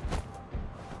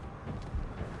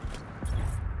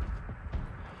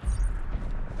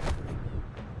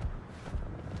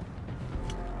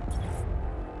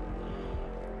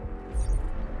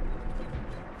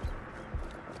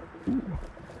 Ooh.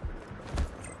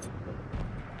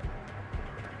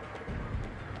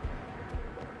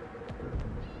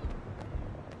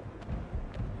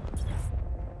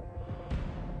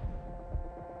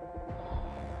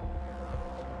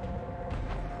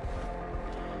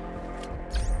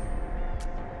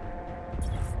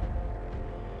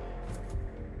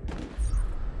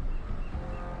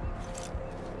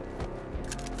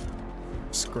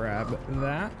 grab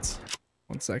that.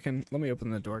 1 second. Let me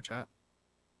open the door, chat.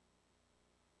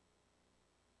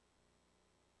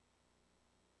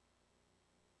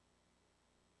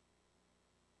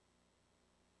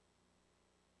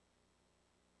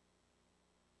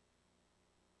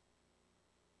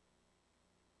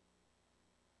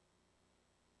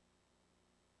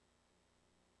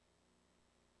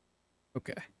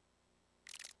 Okay.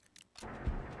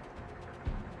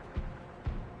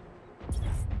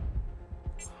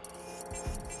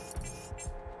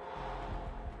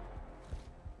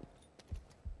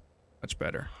 Much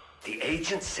better. The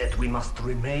agent said we must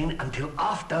remain until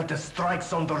after the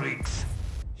strikes on the rigs.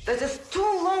 That is too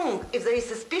long. If there is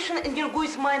suspicion in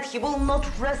Nirgui's mind, he will not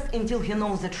rest until he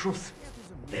knows the truth.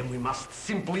 Then we must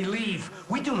simply leave.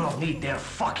 We do not need their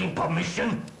fucking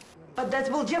permission. But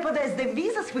that will jeopardize the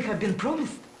visas we have been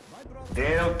promised.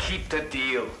 They'll keep the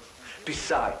deal.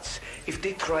 Besides, if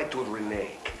they try to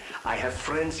renege, I have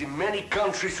friends in many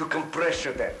countries who can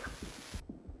pressure them.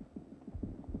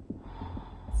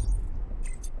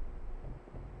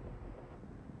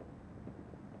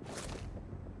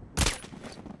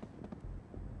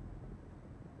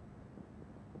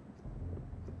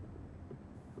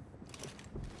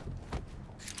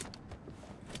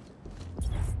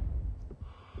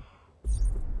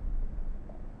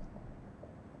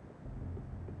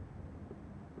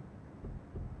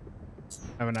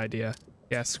 I have an idea.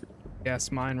 Gas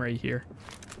mine right here.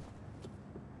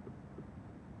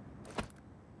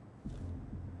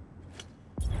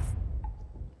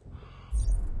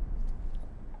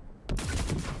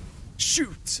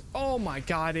 Shoot! Oh my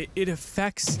god, it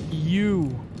affects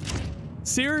you.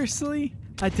 Seriously?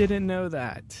 I didn't know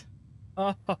that.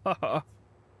 I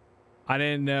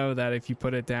didn't know that if you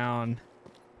put it down.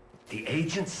 The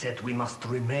agent said we must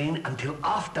remain until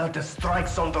after the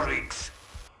strikes on the rigs.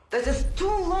 That is too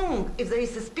long. If there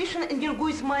is suspicion in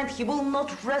Nirgui's mind, he will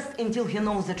not rest until he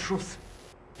knows the truth.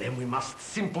 Then we must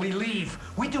simply leave.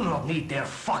 We do not need their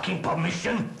fucking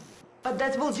permission. But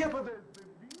that will jeopardize...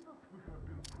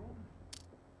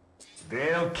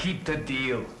 They'll keep the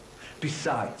deal.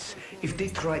 Besides, if they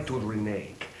try to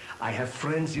renege, I have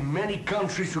friends in many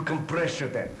countries who can pressure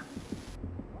them.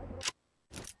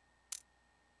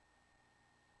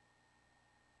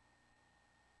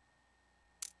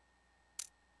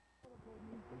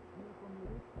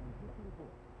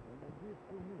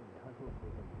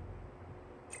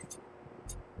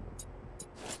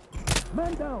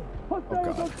 Men down!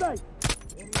 Hostiles on site!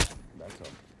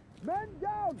 Men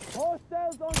down!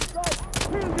 Hostiles on site!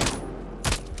 Kill them!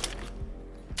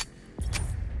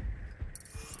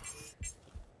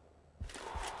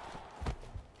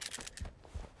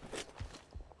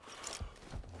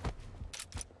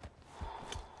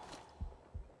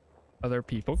 Other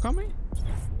people coming?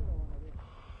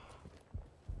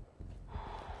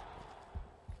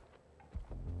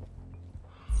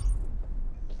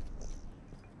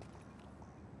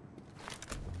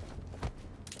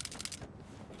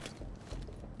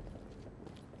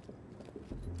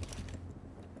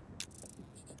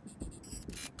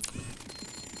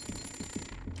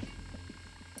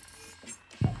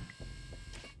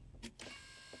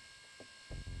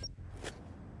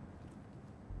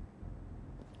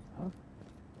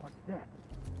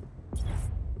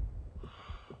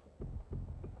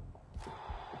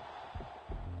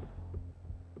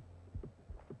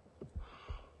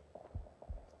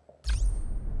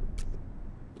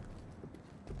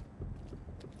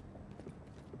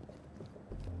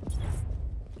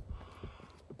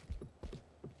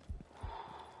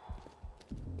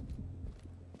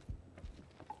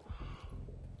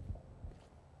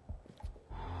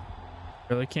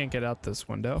 Really can't get out this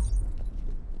window.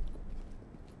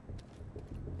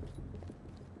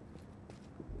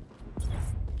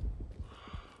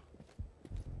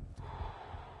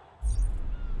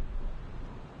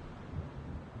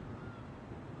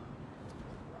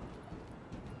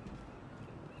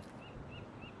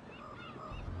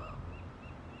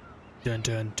 Dun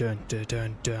dun dun dun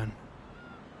dun dun.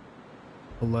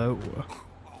 Hello.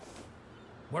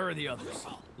 Where are the others?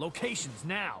 Locations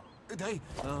now.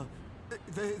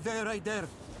 They're right there.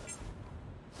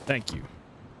 Thank you.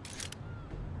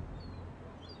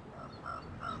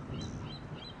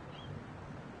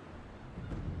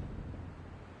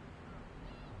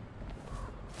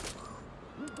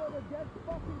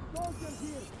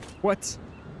 What?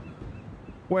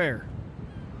 Where?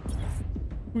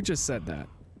 Who just said that?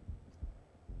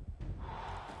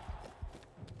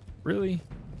 Really?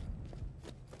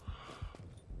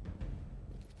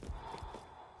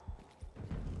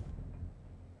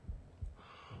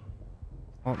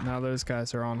 Oh, now those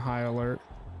guys are on high alert.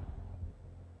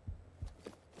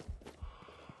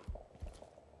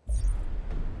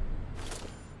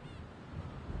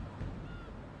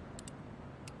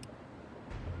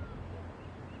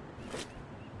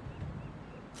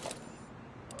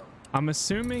 I'm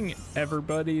assuming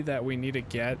everybody that we need to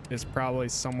get is probably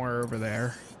somewhere over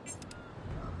there.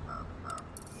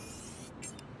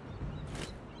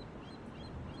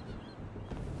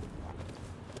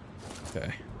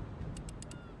 Okay.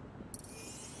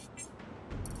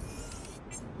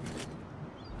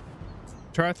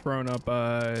 Try throwing up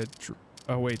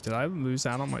oh wait, did I lose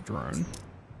out on my drone?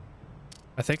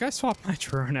 I think I swapped my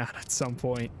drone out at some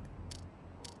point.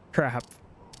 Crap.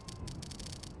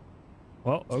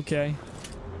 Well, okay.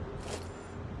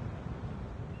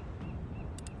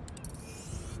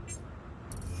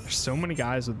 There's so many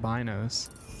guys with binos.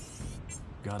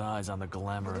 Got eyes on the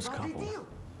glamorous What about the couple. deal?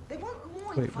 They want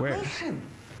more Wait, where? information.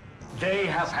 They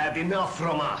have had enough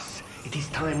from us. It is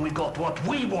time we got what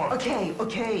we want. Okay,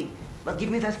 okay. But give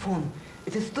me that phone.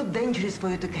 It is too dangerous for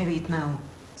you to carry it now.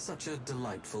 Such a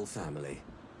delightful family.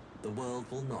 The world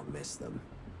will not miss them.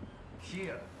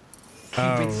 Here. Keep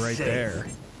Oh, it right safe. there.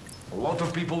 A lot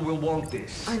of people will want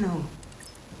this. I know.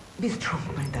 Be strong,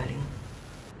 my darling.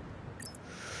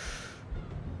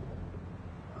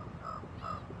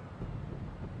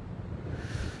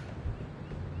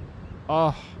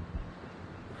 Oh.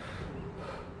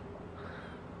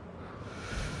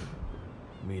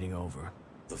 Meeting over.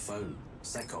 The phone,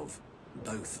 Sekov,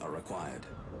 both are required.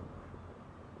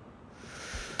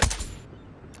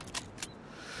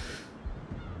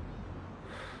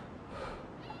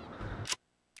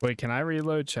 Wait, can I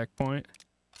reload checkpoint?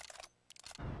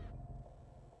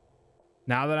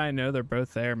 Now that I know they're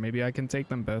both there, maybe I can take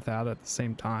them both out at the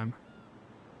same time.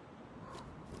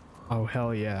 Oh,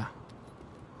 hell yeah.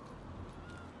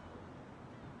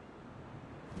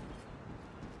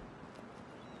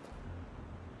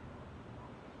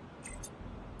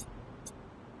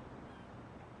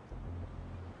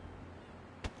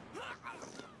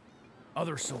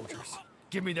 Other soldiers.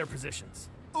 Give me their positions.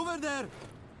 Over there!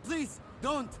 Please,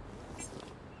 don't!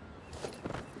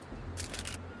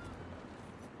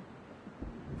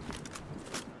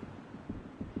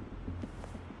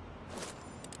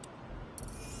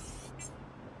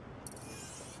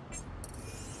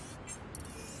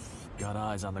 Got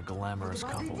eyes on the glamorous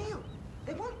What about the couple. deal?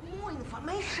 They want more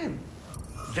information.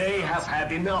 They have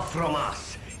had enough from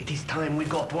us. It is time we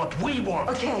got what we want.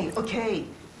 Okay, okay.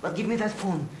 But give me that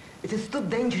phone. It is too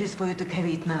dangerous for you to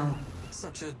carry it now.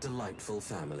 Such a delightful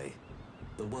family.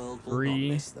 The world will Three.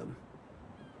 not miss them.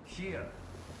 Here.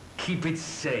 Keep it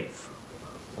safe.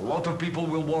 A lot of people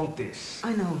will want this.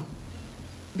 I know.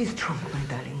 Be strong, my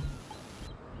darling.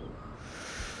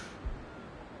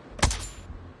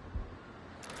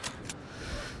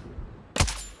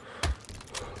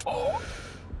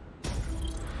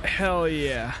 Hell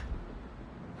yeah.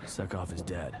 Sekov is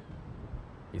dead.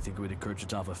 You think we did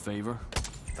Kurchatov a favor?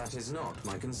 That is not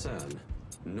my concern,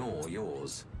 nor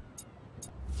yours.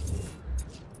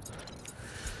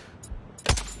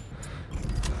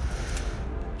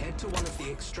 Head to one of the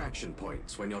extraction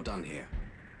points when you're done here.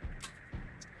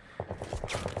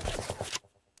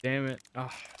 Damn it. Oh,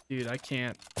 dude, I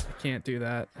can't do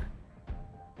that.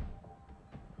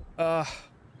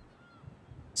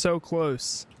 So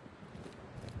close.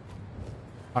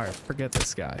 All right, forget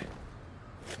this guy.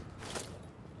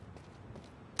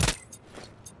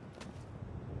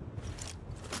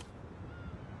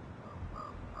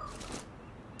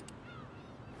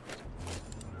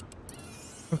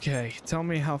 Okay, tell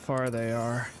me how far they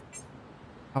are.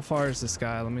 How far is this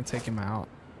guy? Let me take him out.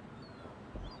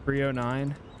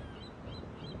 309.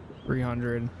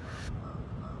 300.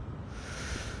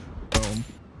 Boom.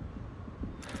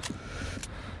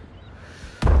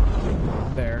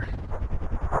 There.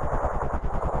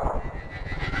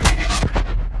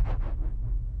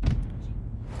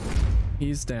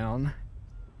 He's down.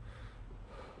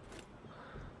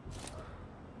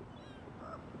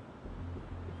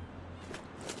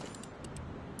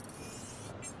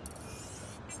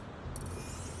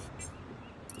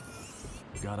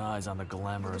 Got eyes on the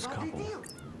glamorous What about the couple. deal?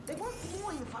 They want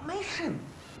more information.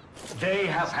 They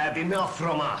have had enough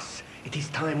from us. It is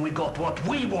time we got what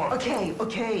we want. Okay,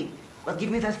 okay. But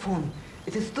give me that phone.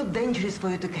 It is too dangerous for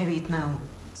you to carry it now.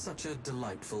 Such a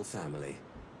delightful family.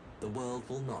 The world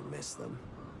will not miss them.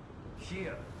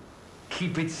 Here.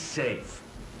 Keep it safe.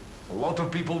 A lot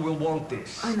of people will want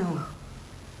this. I know.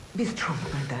 Be strong,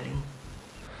 my darling.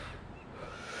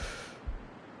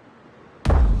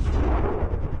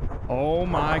 Oh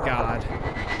my god.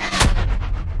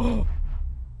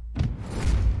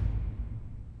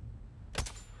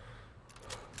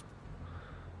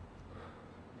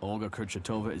 Olga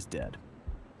Kurchatova is dead.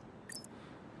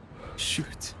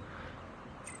 Shoot.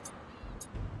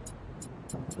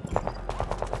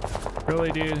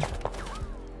 Really, dude?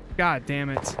 God damn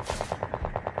it.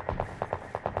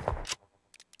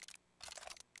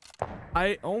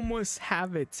 I almost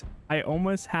have it. I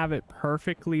almost have it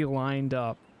perfectly lined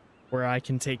up where I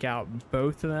can take out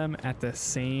both of them at the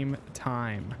same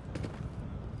time.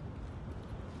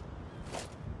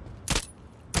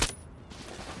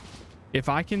 If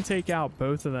I can take out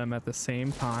both of them at the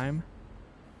same time,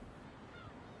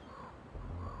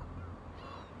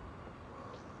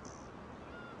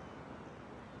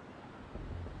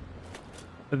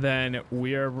 then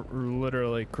we are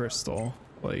literally crystal.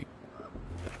 Like,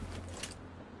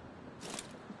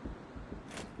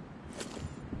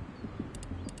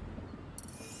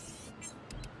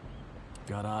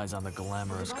 got eyes on the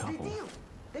glamorous What about the couple. deal?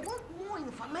 They want more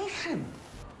information.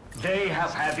 They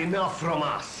have had enough from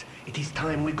us. It is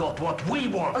time we got what we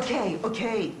want. Okay,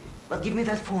 okay. But give me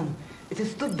that phone. It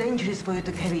is too dangerous for you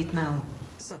to carry it now.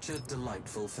 Such a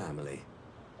delightful family.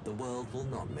 The world will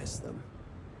not miss them.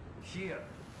 Here.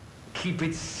 Keep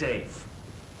it safe.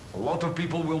 A lot of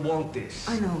people will want this.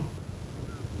 I know.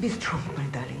 Be strong, my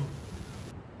darling.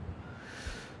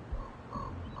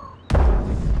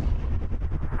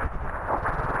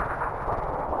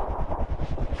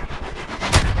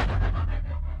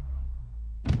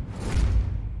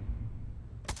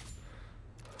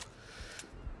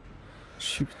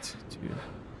 shoot, dude.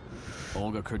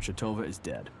 Olga Kurchatova is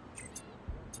dead.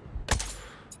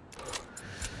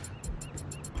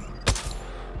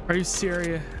 Are you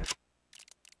serious?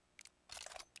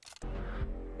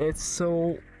 It's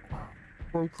so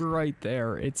right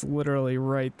there. It's literally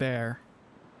right there.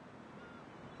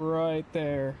 Right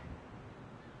there.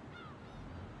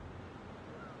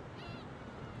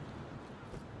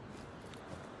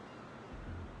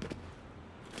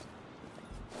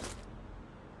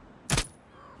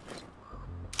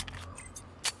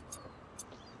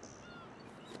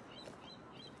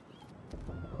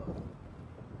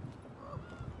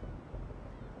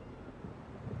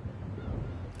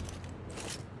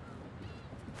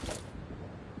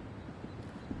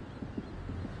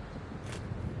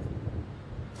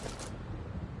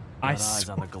 I Eyes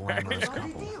on the glamorous What do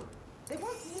couple. they do? They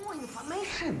want more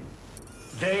information.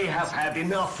 They have had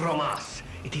enough from us.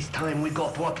 It is time we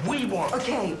got what we want.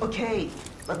 Okay, okay.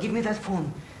 But give me that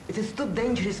phone. It is too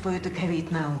dangerous for you to carry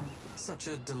it now. Such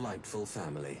a delightful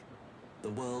family. The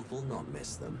world will not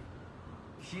miss them.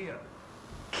 Here.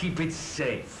 Keep it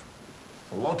safe.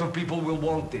 A lot of people will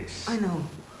want this. I know.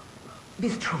 Be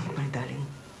strong, my darling.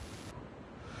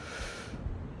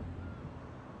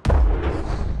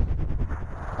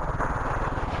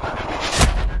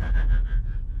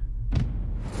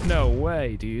 No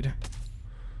way, dude.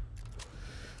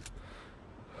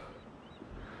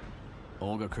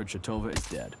 Olga Kurchatova is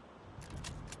dead.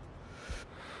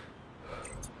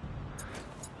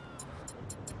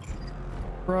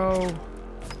 Bro,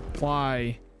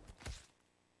 why?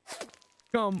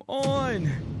 Come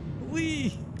on,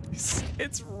 please.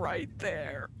 It's right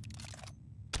there.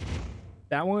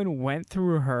 That one went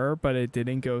through her, but it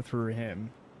didn't go through him.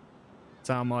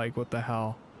 So I'm like, what the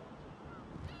hell?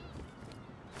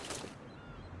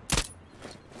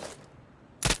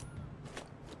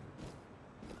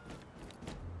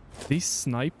 These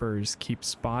snipers keep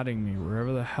spotting me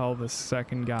wherever the hell the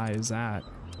second guy is at.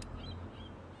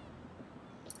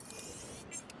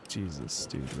 Jesus,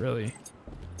 dude, really?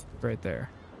 Right there.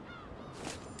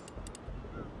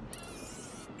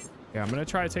 Yeah, I'm gonna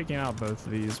try taking out both of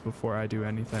these before I do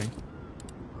anything.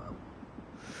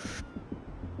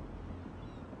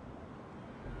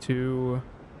 2.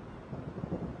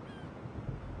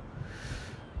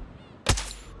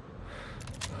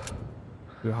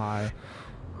 Too high.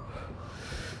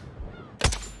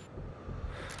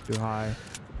 Too high.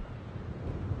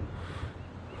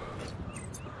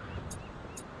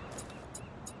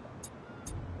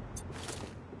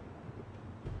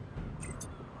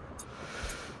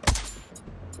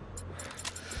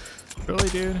 Really,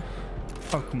 dude?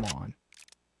 Oh, come on.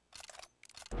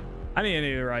 I need a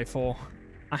new rifle.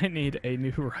 I need a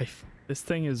new rifle. This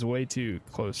thing is way too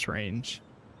close range.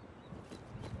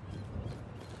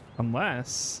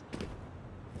 Unless...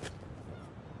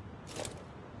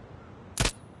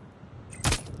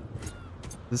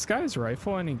 This guy's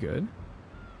rifle any good?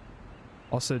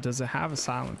 Also, does it have a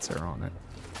silencer on it?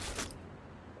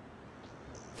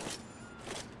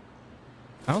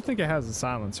 I don't think it has a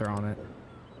silencer on it.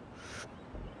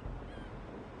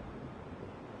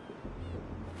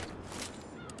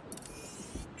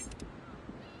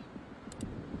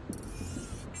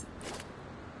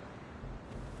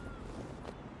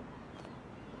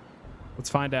 Let's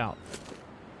find out.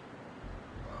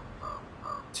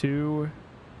 2,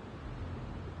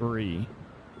 3.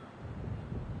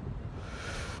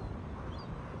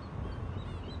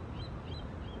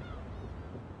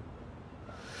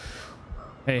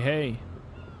 Hey, hey.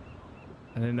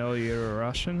 I didn't know you were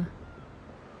Russian.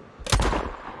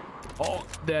 Oh,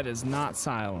 that is not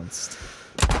silenced.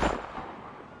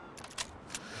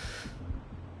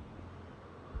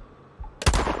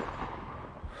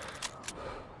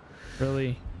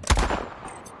 Really?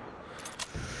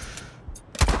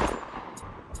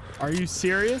 Are you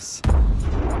serious?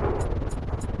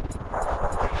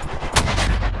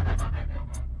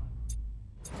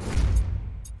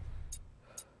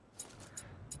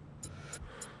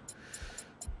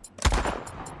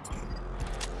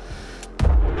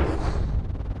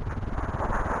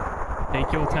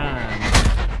 Take your time.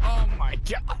 Oh my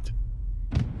god.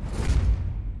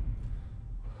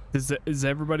 Is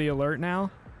everybody alert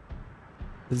now?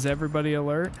 Is everybody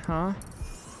alert, huh?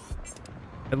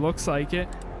 It looks like it.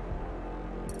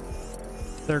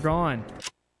 They're gone.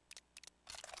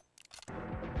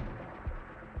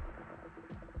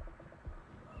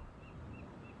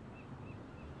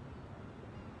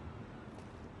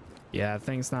 Yeah,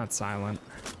 thing's not silent.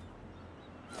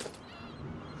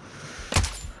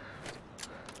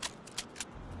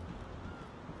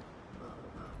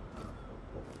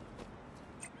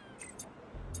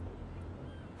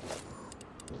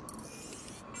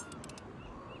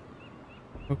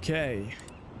 Okay,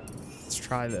 let's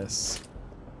try this.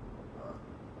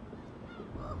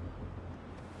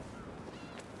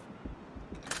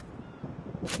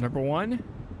 Number one.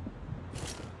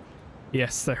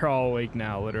 Yes, they're all awake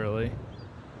now, literally.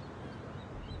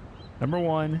 Number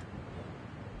one.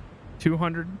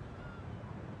 200.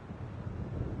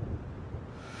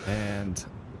 And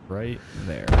right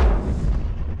there.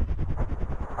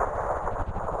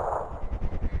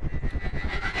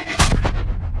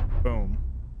 Boom.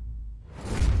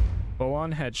 Full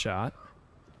on headshot.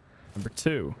 Number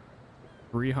two.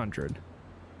 300.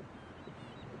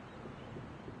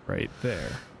 Right there.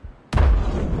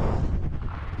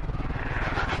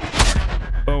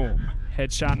 Boom.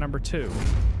 Headshot number two.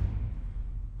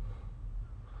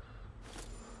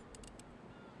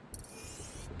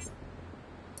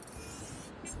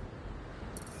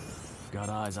 Got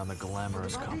eyes on the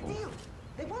glamorous What couple. they do?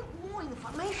 They want more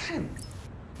information.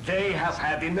 They have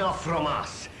had enough from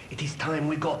us. It is time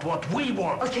we got what we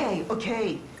want. Okay,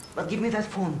 okay. But give me that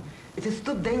phone. It is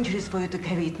too dangerous for you to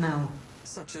carry it now.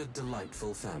 Such a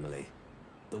delightful family.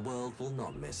 The world will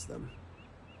not miss them.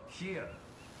 Here.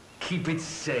 Keep it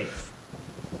safe.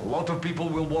 A lot of people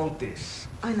will want this.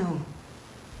 I know.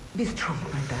 Be strong,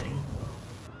 my darling.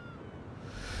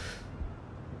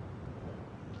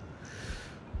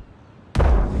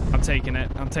 I'm taking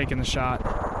it. I'm taking the shot.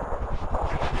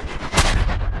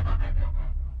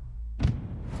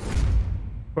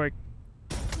 Quick.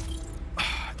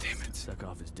 Ah, damn it.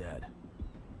 Sekov is dead.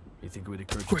 You think we'd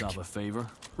occur to Quick. stop a favor?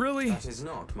 Really? That is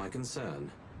not my concern,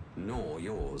 nor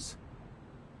yours.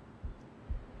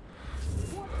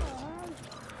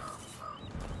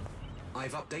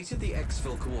 I've updated the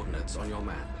exfil coordinates on your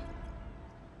map.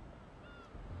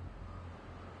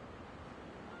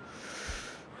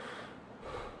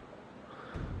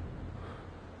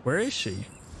 Where is she?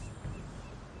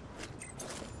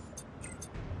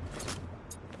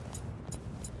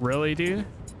 Really, dude?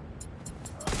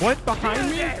 What?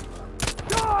 Behind me?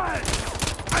 Die!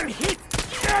 I'm hit!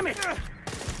 Damn it!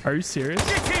 Are you serious?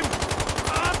 Get him!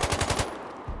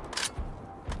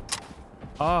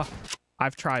 Oh,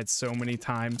 I've tried so many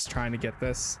times trying to get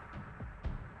this.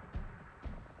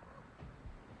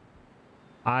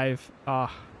 I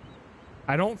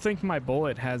don't think my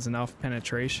bullet has enough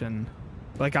penetration.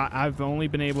 Like I've only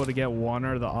been able to get one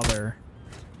or the other.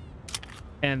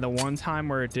 And the one time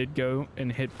where it did go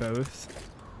and hit both,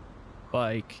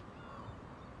 like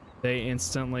they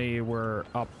instantly were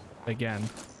up again.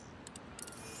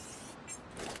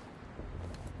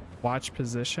 Watch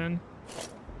position.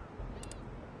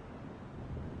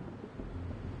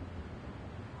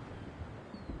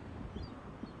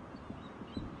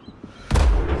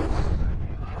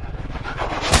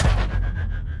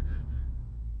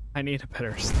 I need a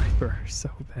better sniper so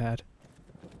bad.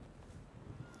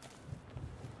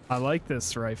 I like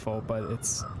this rifle, but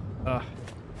it's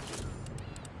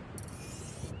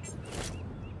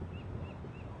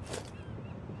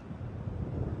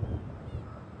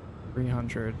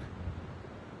 300.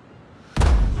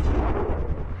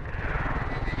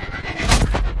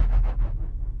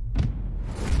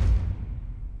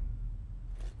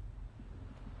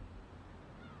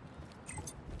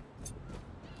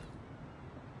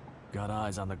 Got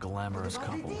eyes on the glamorous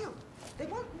What they couple. do? They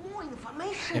want more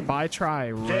information. If I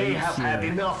try right They have had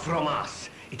here, enough from us.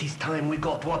 It is time we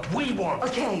got what we want.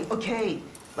 Okay, okay.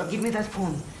 But give me that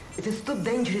phone. It is too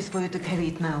dangerous for you to carry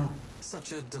it now.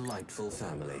 Such a delightful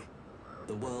family.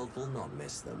 the world will not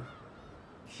miss them.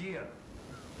 Here,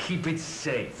 keep it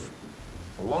safe.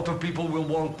 A lot of people will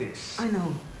want this. I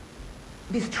know.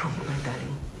 Be strong, my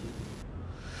darling.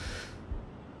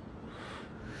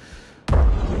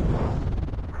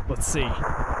 Let's see.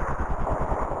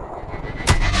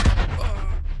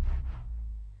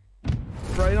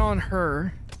 Right on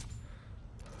her.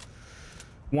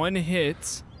 One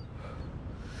hit.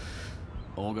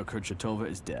 Olga Kurchatova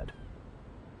is dead.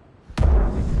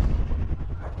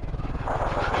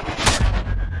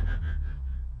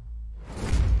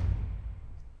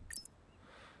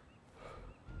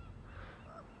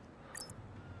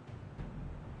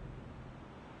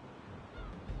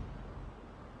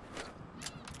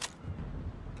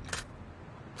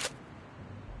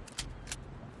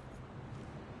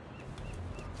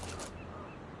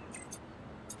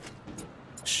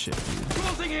 Shit.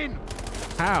 Closing in!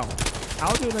 How?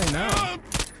 How do they know?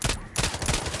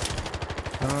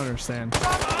 I don't understand.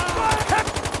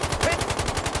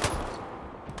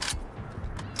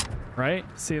 Right?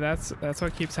 See, that's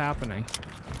what keeps happening.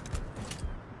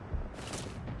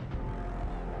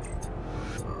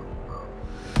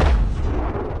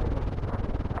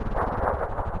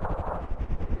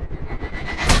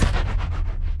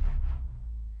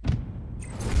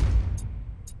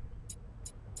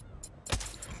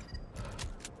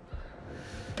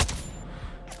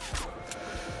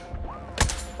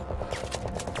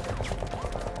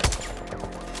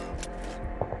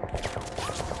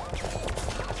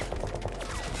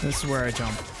 This is where I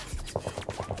jump.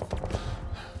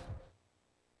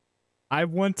 I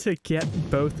want to get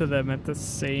both of them at the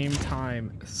same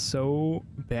time so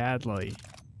badly.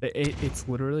 It's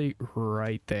literally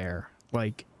right there.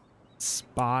 Like,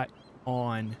 spot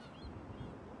on.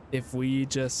 If we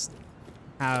just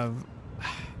have...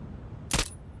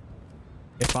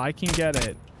 If I can get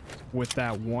it with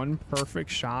that one perfect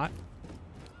shot,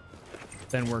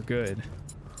 then we're good.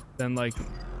 Then, like...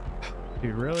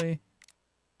 Dude, really?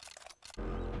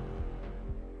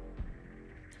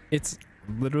 It's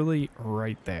literally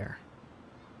right there.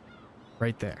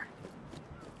 Right there.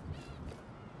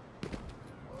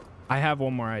 I have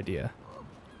one more idea.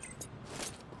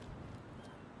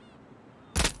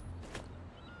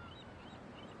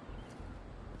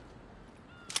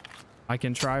 I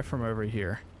can try from over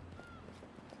here.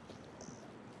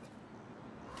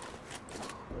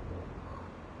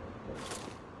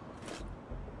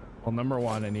 Well, number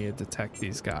one, I need to detect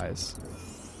these guys.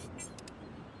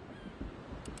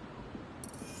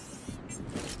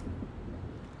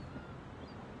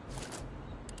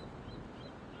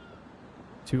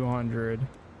 $200.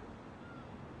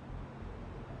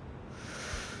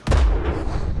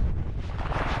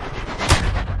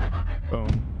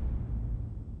 Boom.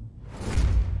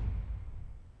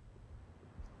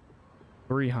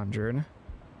 300.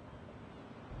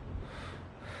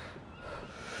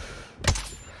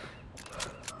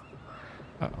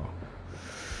 Uh-oh.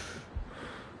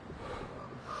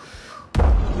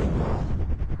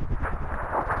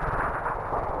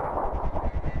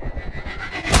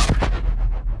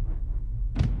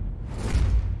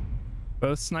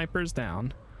 Both snipers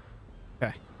down.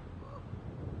 Okay.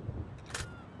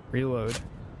 Reload.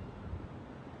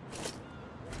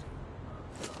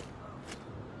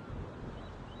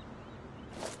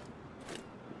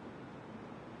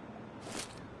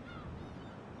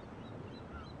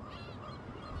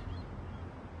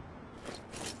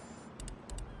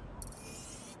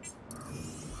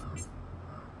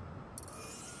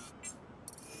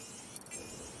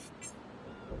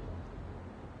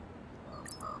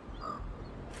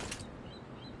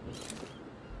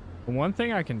 One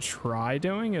thing I can try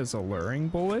doing is alluring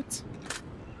bullets.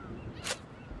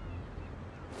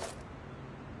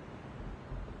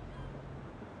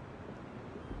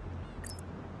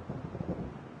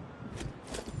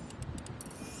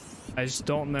 I just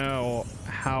don't know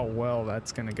how well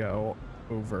that's gonna go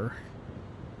over.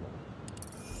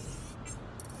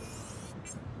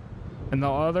 And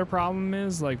the other problem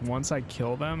is, like, once I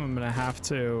kill them, I'm gonna have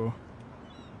to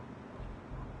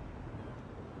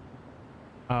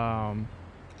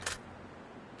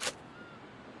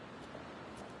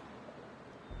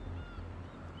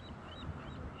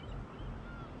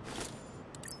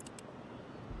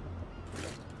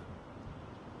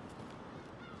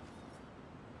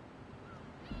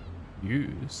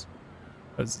use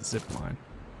as a zip line.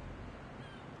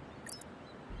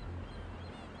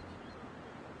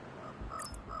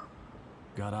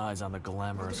 Got eyes on the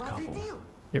glamorous What do couple. they do?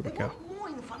 Here we They go. want more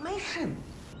information.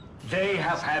 They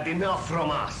have had enough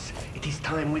from us. It is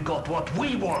time we got what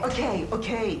we want.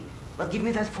 Okay. But give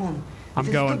me that phone. I'm It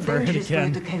is going too for it dangerous for you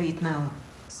again. to carry it now.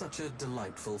 Such a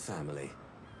delightful family.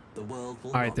 The world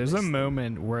will All right, not there's a miss them.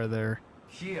 moment where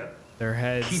Here, their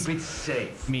heads keep it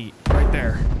safe. meet right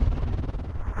there.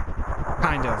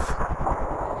 Kind of.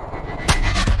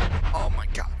 Oh my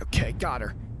god. Okay, got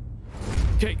her.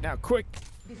 Okay, now quick.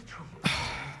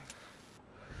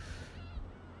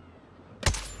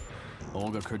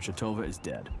 Olga Kurchatova is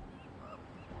dead.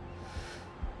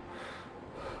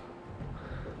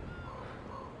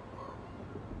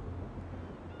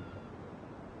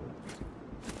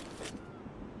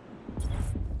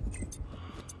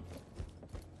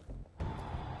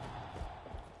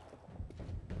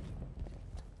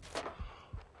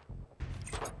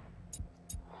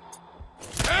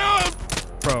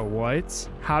 Bro, what?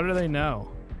 How do they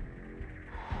know?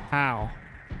 How?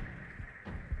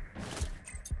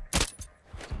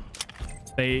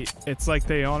 It's like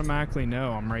they automatically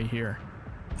know I'm right here.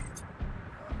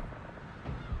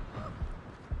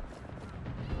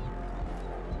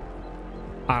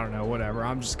 I don't know, whatever.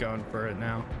 I'm just going for it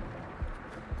now.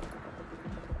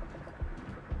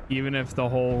 Even if the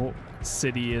whole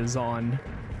city is on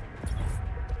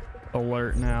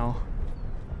alert now.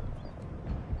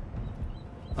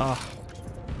 Ugh.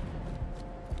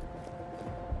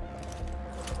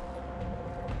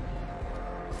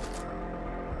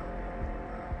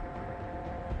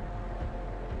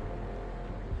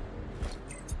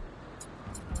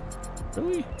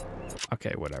 Really?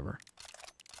 Okay, whatever.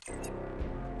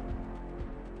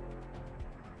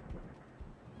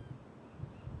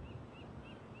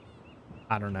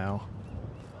 I don't know.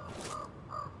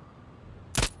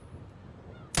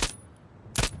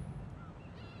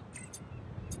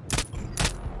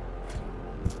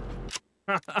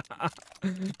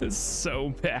 This is so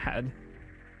bad.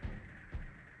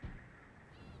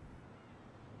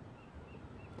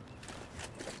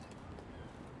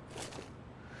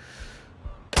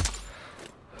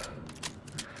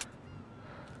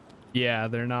 Yeah,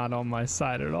 they're not on my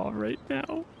side at all right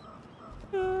now.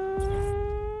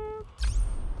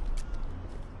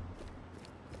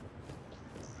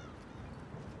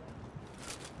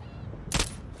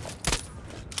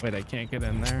 Wait, I can't get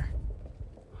in there.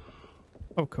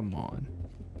 Oh, come on.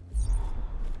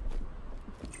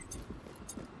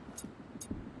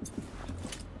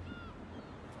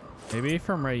 Maybe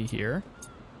from right here.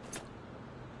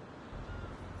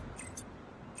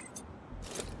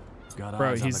 Got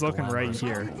Bro, eyes on he's the looking right collaborators.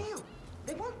 here.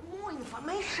 They want more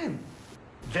information.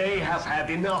 They have had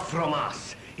enough from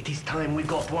us. It is time we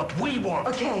got what we want.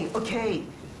 Okay.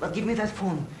 But give me that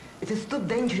phone. It is too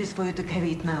dangerous for you to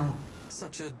carry it now.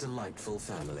 Such a delightful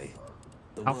family.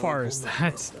 The How world far will is not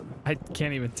that? miss them. I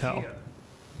can't even tell. Here,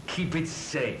 keep it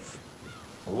safe.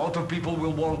 A lot of people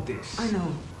will want this. I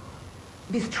know.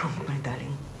 Be strong, my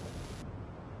darling.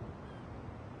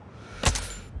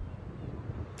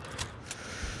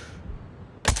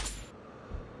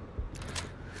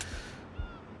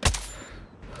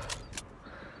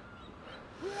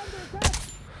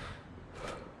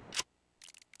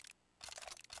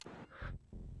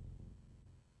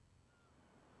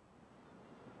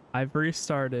 I've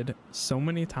restarted so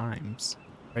many times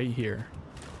right here.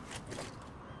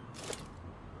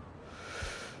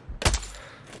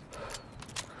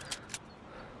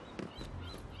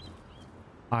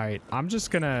 All right, I'm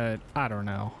just gonna, I don't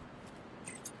know.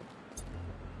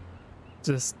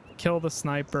 Just kill the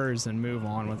snipers and move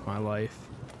on with my life.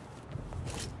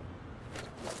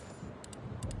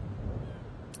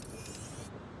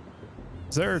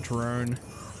 Is there a drone?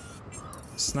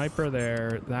 Sniper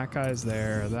there, that guy's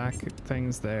there, that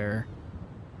thing's there.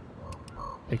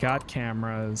 They got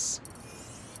cameras.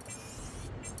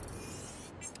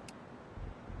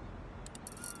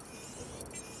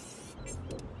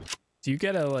 Do you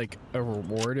get a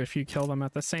reward if you kill them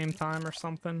at the same time or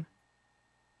something?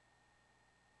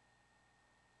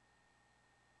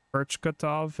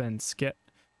 Perchkotov and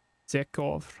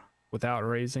Zikov without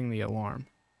raising the alarm.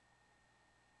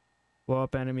 Blow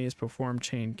up enemies, perform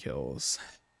chain kills.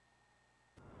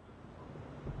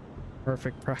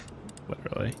 Perfect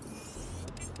literally.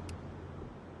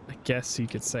 I guess you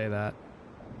could say that.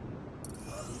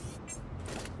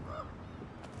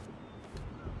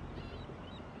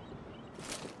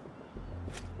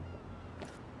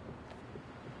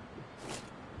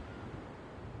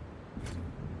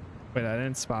 Wait, I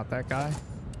didn't spot that guy.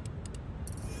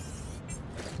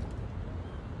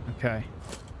 Okay.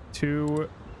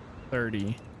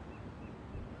 230.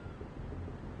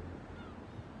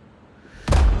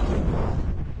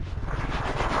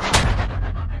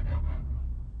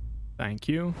 Thank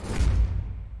you.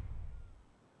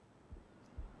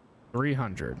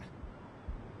 300.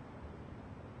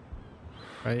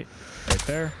 Right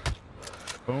there.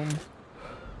 Boom.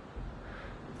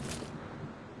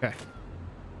 Okay.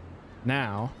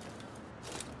 Now,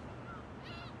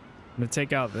 I'm gonna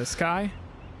take out this guy.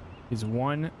 He's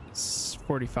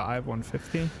 145,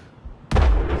 150.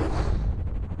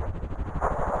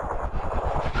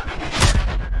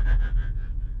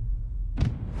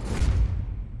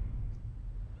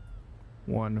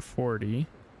 $140.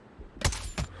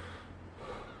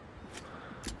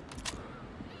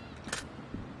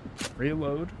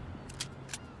 Reload.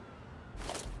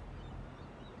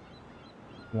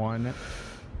 One.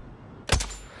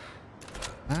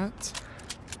 That.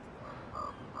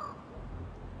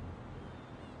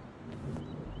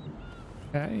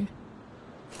 Okay.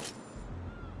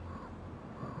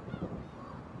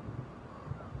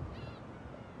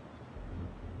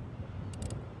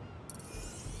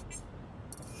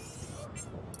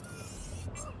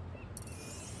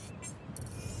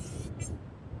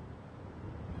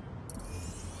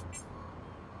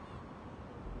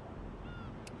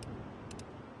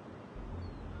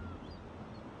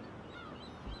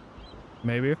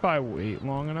 Maybe if I wait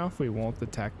long enough, we won't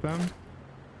detect them.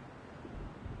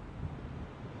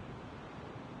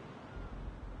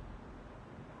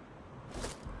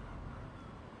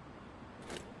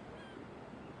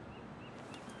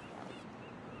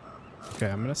 Okay,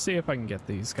 I'm gonna see if I can get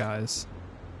these guys.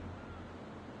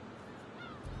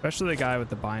 Especially the guy with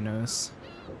the binos.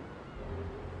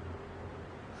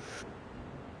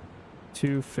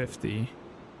 250.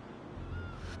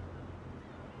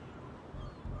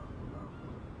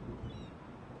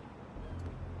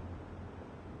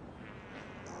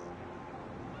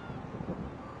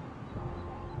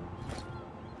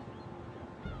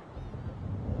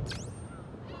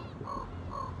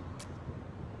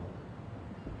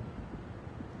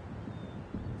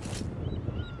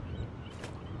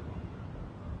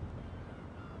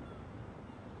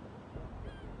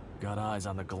 Got eyes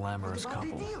on the glamorous What about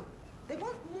the couple. deal? They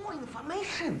want more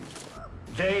information.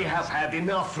 They have had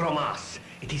enough from us.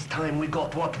 It is time we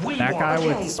got what we That want. guy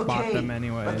would Okay, spot okay. them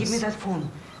But give me anyways. that phone.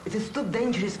 It is too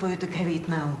dangerous for you to carry it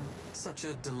now. Such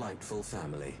a delightful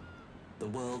family. The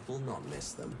world will not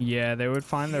miss them. Yeah, they would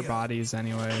find their Here. bodies Keep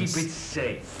anyways. it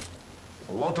safe.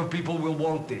 A lot of people will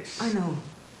want this. I know.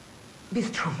 Be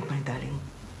strong, my darling.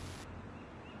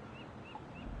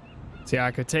 See,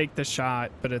 I could take the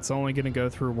shot, but it's only gonna go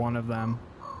through one of them.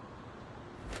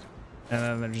 And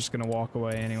then they're just gonna walk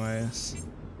away anyways.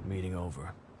 Meeting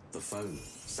over. The phone,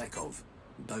 Sekov,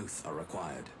 both are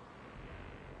required.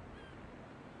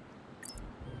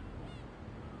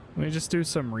 Let me just do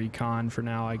some recon for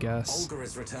now, I guess. Olga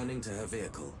is returning to her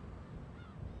vehicle.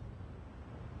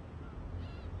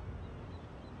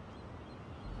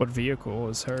 What vehicle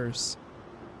is hers?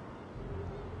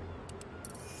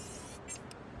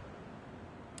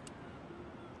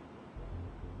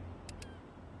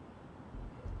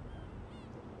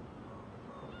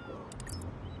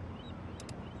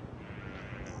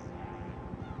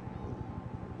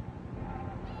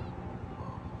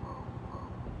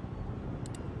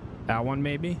 That one,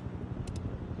 maybe?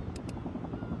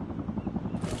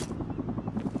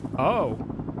 Oh.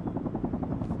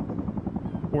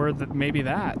 Or maybe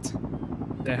that.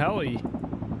 The heli.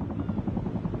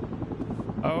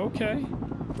 Oh, okay.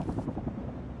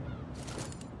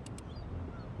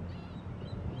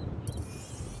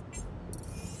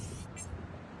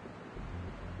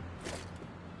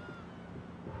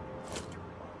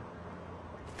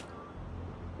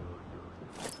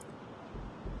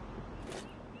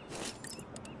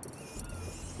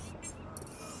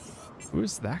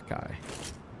 Who's that guy?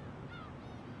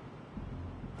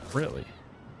 Really?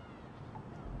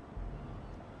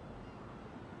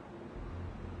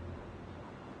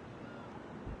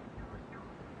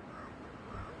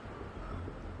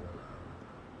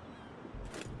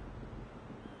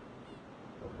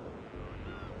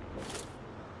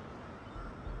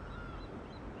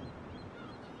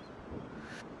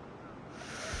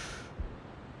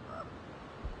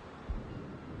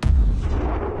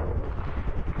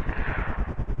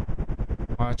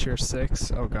 Watch your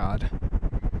 6. Oh god.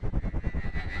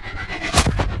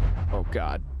 Oh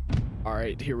god. All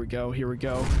right, here we go. Here we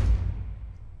go.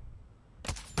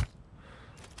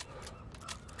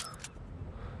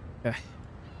 Okay.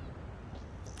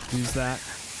 Use that.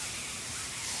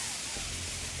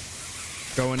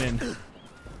 Going in.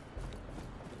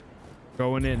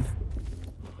 Going in.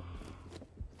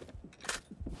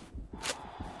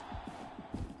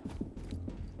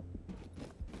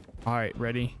 All right,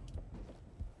 ready?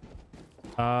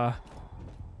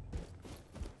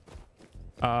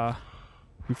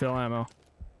 Refill ammo.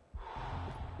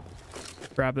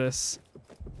 Grab this.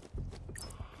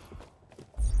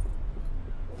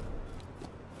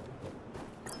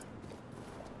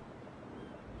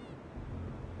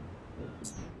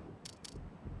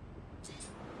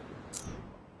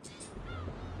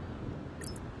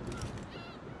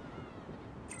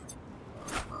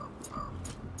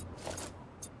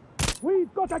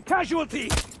 We've got a casualty!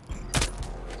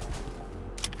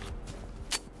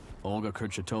 Olga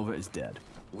Kurchatova is dead.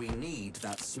 We need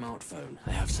that smartphone.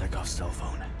 I have Sekov's cell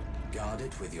phone. Guard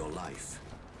it with your life.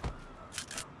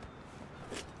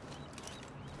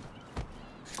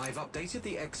 I've updated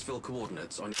the exfil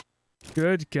coordinates on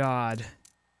Good God.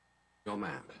 your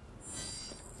map.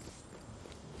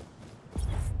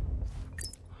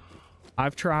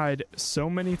 I've tried so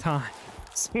many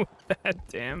times with that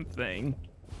damn thing.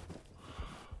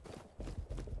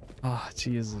 Oh,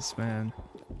 Jesus, man.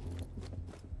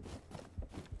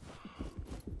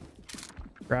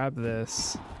 Grab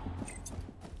this.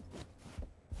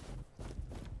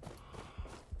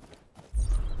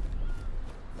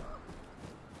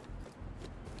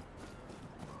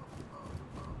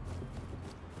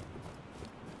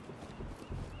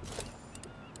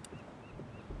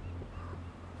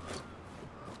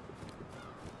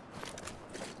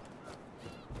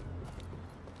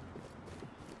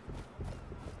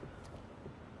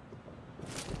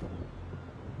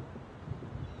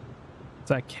 What's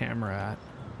that camera at?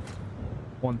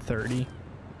 130.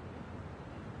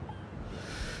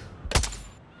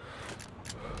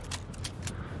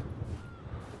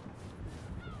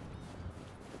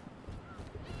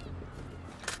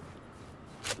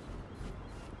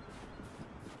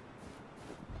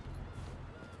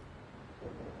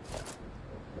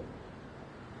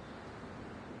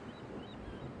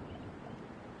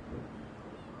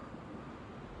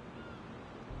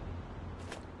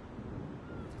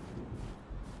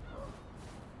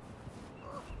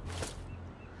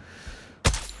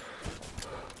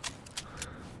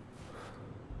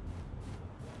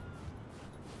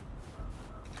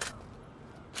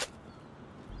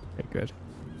 Okay, good.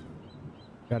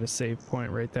 Got a save point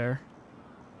right there.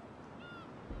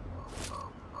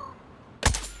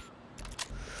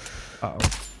 Uh-oh.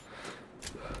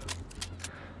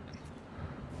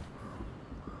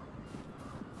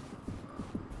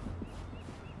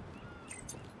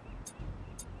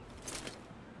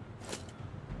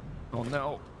 Oh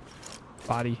no.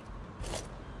 Body.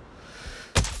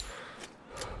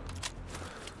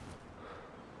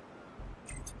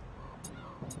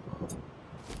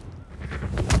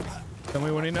 Tell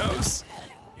me when he knows.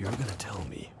 You're gonna tell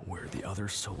me where the other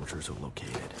soldiers are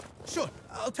located. Sure,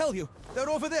 I'll tell you. They're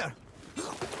over there.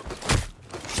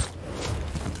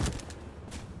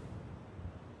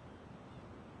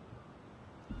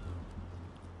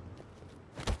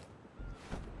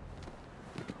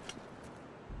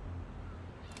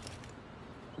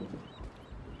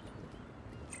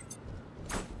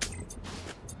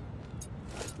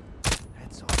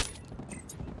 That's all.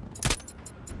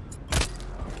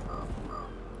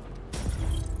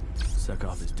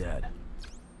 Sekov is dead.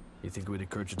 You think we did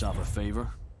Kurchatov a favor?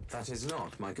 That is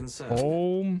not my concern.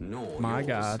 Oh Nor my yours.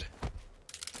 God.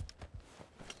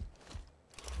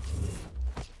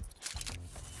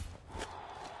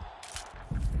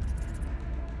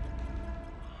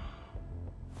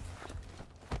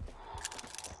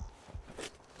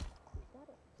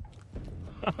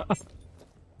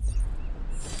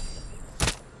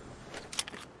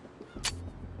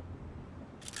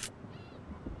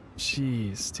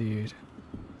 Jeez, dude.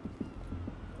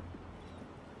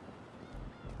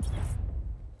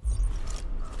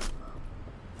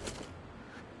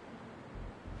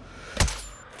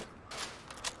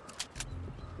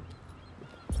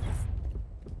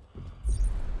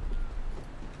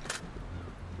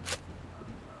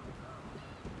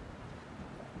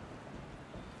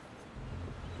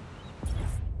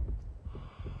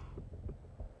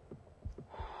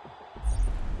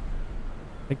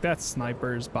 I think that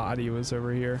sniper's body was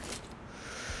over here.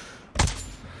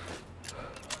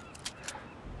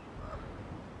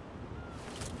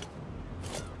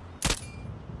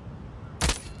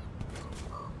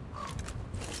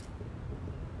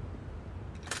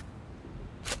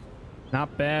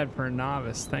 Not bad for a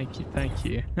novice. Thank you. Thank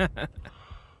you.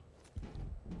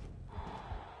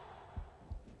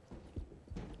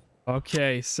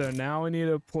 Okay, so now we need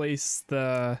to place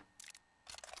the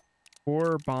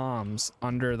 4 bombs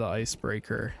under the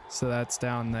icebreaker. So that's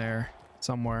down there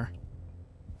somewhere.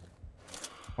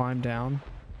 Climb down.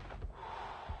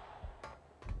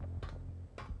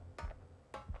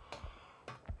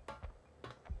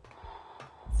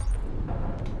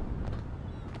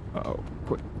 Uh-oh,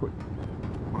 quick.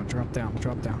 Come on, drop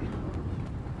down.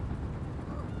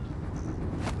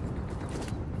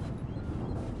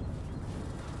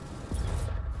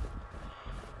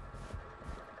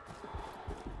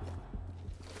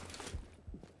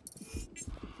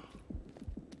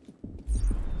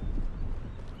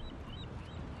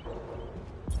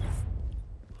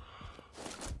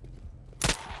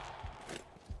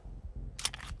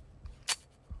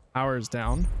 Power's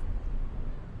down.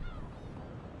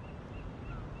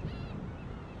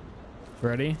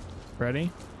 Ready? Ready?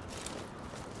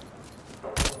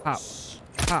 Pop.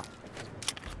 Pop.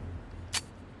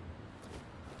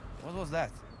 What was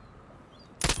that?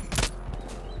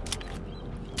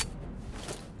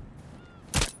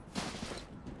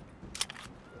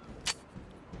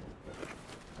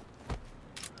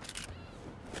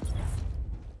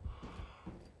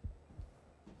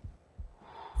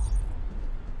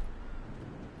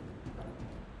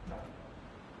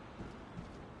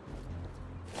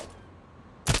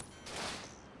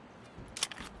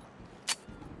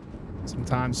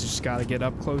 Sometimes you just gotta get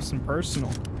up close and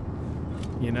personal.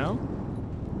 You know?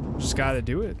 Just gotta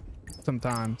do it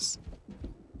sometimes.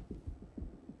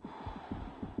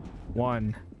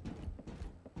 One.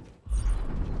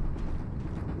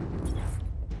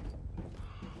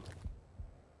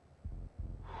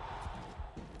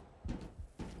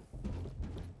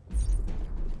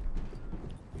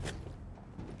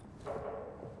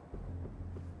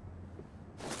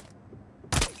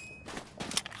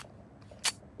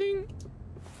 Ding.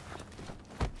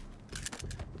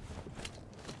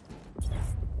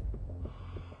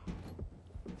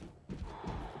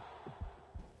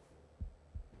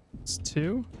 It's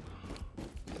 2.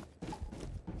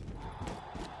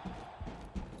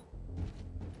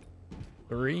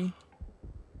 Three.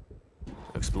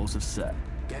 Explosive set.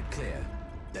 Get clear,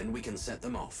 then we can set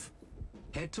them off.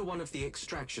 Head to one of the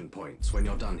extraction points when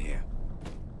you're done here.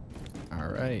 All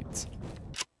right.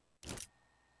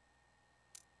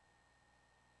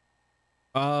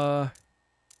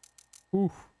 Ooh,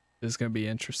 this is gonna be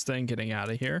interesting getting out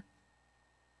of here.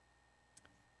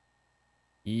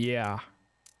 Yeah.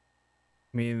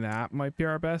 I mean, that might be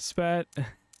our best bet.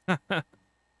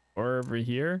 Or over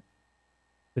here.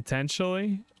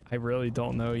 Potentially. I really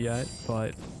don't know yet,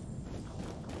 but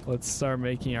let's start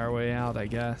making our way out, I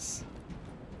guess.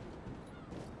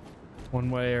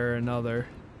 One way or another.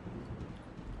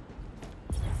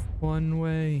 One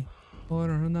way or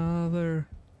another.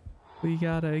 We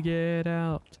gotta get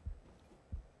out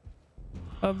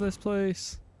of this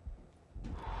place.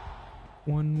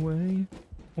 One way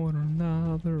or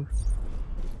another.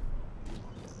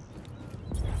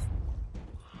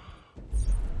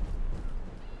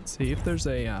 Let's see if there's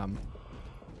a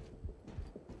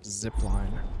zip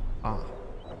line. Ah.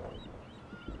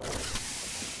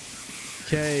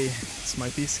 Okay, this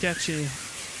might be sketchy.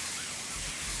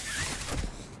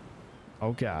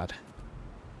 Oh God.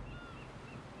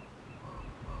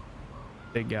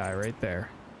 Big guy right there.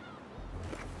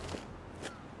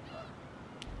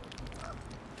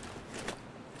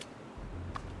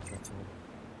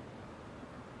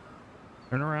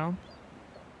 Turn around.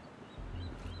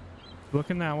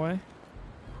 Looking that way.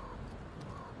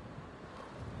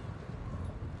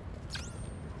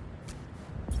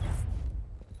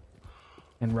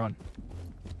 And run.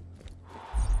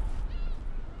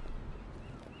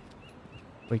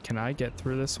 Wait, can I get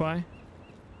through this way?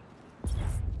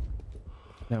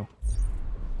 No.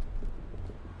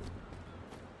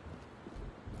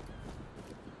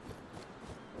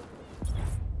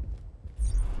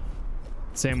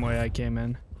 Same way I came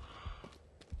in.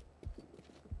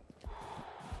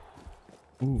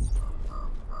 Ooh.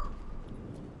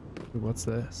 What's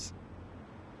this?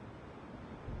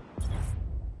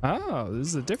 Oh, this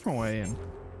is a different way in.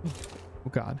 Oh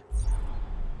God.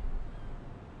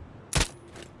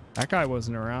 That guy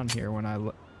wasn't around here when I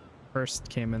first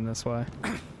came in this way.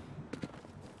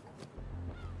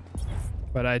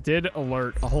 But I did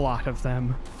alert a lot of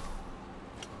them.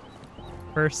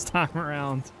 First time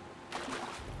around.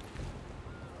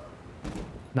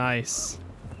 Nice.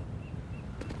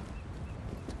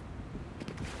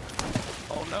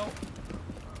 Oh no.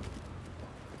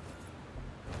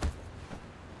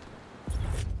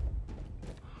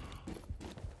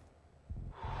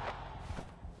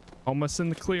 Almost in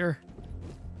the clear.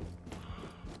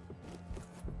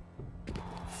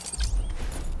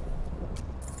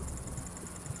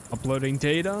 Uploading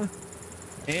data.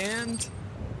 And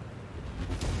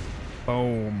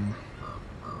boom.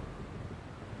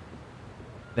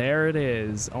 There it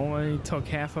is. Only took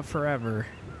half a forever.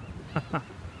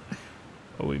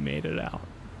 But we made it out.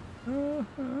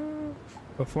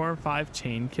 Perform 5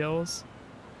 chain kills.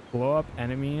 Blow up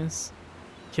enemies.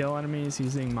 Kill enemies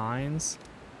using mines.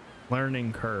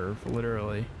 Learning curve,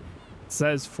 literally. It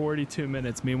says 42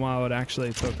 minutes. Meanwhile, it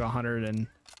actually took 1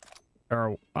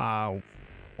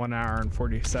 hour and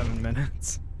 47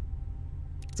 minutes.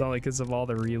 It's only because of all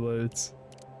the reloads.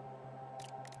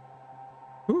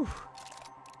 Whew.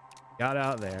 Got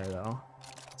out there though,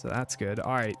 so that's good.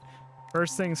 All right,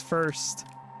 first things first,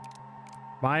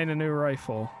 buying a new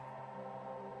rifle.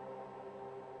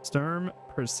 Sturm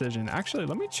Precision. Actually,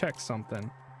 let me check something.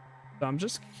 So I'm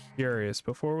just curious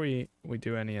before we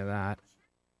do any of that.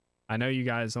 I know you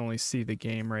guys only see the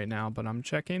game right now, but I'm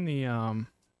checking the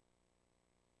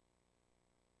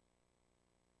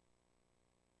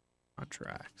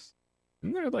contracts.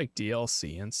 Isn't there like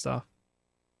DLC and stuff?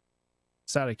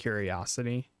 Just out of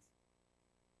curiosity.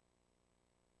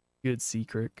 Good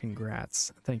secret.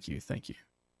 Congrats. Thank you. Thank you.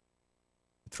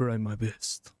 I try my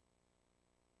best.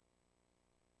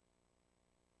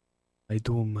 I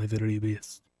do my very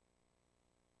best.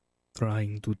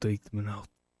 Trying to take them out.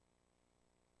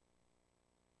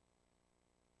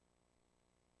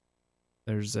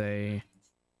 There's a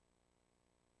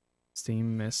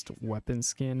Steam Mist weapon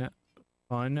skin.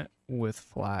 Fun with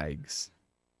flags.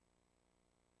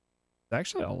 There's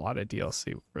actually a lot of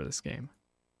DLC for this game.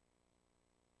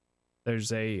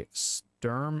 There's a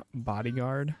Sturm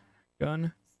bodyguard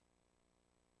gun.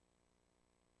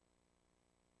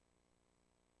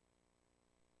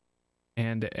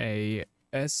 And a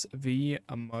SV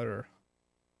Mutter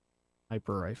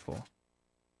sniper rifle.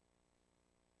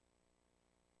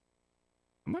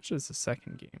 How much is the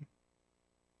second game?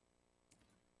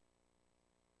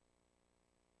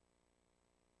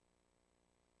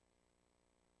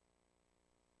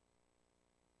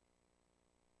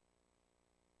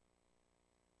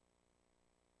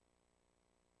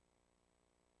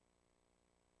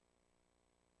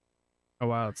 Oh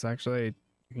wow, it's actually you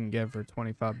can get for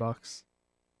 25 bucks.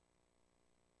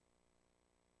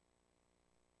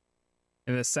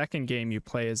 In the second game, you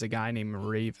play as a guy named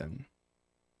Raven.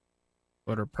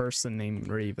 Or a person named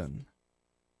Raven.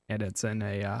 And it's in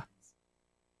a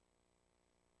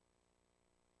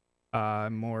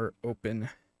more open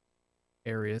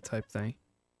area type thing.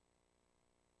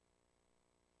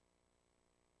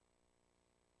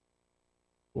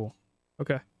 Cool.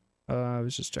 Okay. I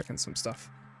was just checking some stuff.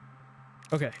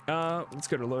 Okay, let's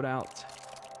go to loadout.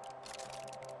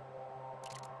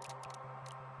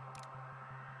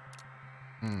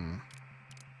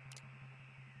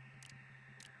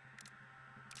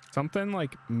 Something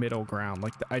like middle ground.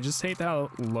 Like I just hate how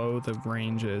low the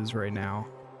range is right now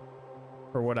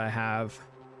for what I have.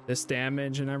 This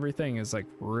damage and everything is like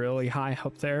really high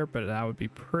up there, but that would be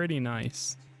pretty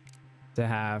nice to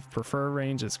have. Prefer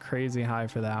range is crazy high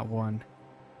for that one.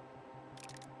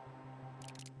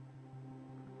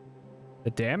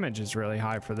 The damage is really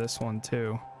high for this one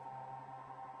too.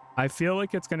 I feel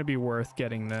like it's going to be worth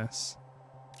getting this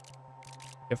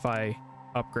if I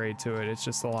upgrade to it. It's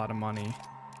just a lot of money.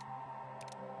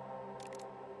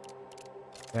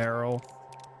 Barrel.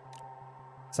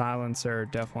 Silencer,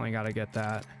 definitely got to get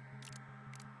that.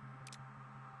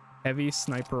 Heavy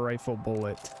sniper rifle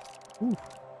bullet. Ooh.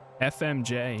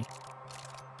 FMJ.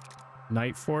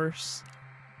 Night Force.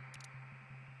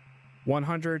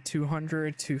 100,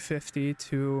 200, 250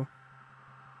 to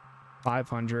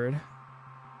 500.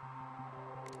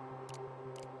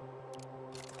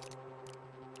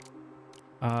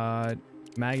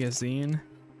 Magazine.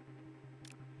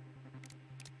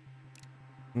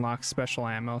 Unlock special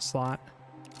ammo slot.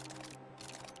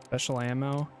 Special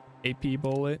ammo. AP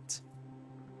bullet.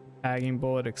 Tagging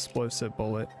bullet. Explosive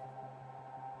bullet.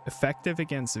 Effective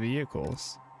against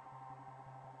vehicles.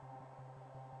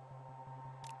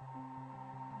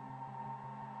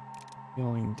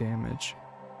 Dealing damage.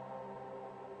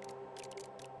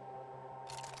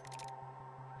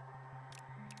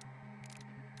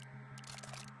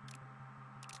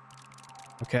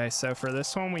 Okay, so for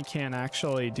this one we can't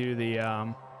actually do the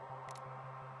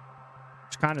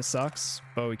which kind of sucks,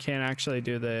 but we can't actually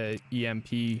do the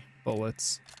EMP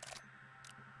bullets.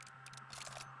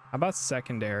 How about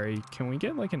secondary? Can we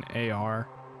get like an AR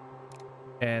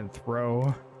and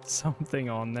throw something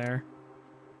on there?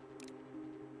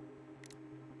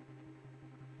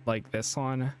 Like this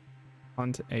one,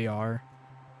 hunt AR.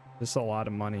 Just a lot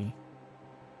of money.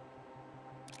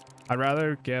 I'd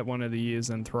rather get one of these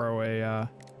and throw a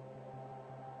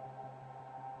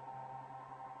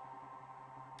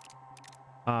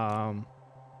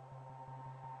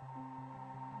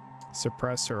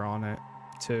suppressor on it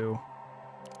too.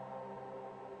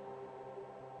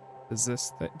 Does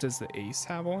the Ace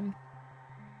have one?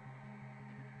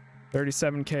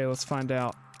 37K, let's find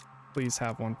out. Please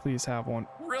have one, please have one.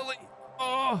 Really?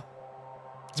 Oh,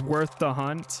 it's worth the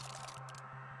hunt.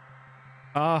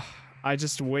 I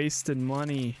just wasted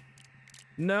money.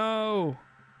 No.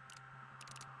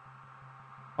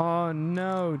 Oh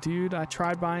no, dude. I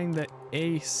tried buying the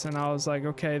Ace and I was like,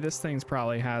 okay, this thing's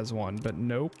probably has one, but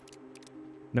nope.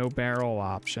 No barrel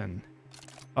option.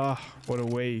 Oh, what a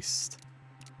waste.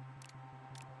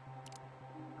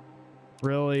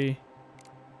 Really?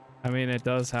 I mean, it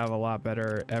does have a lot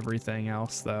better everything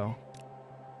else, though.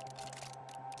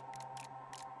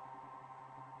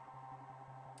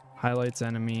 Highlights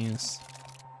enemies.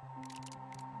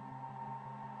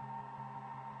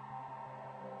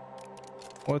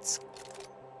 Let's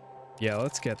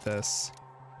get this.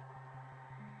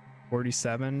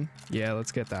 47. Yeah,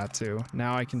 let's get that too.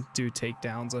 Now I can do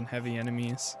takedowns on heavy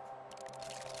enemies.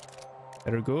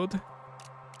 Very good.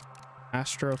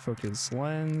 Astro focus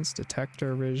lens,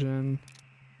 detector vision.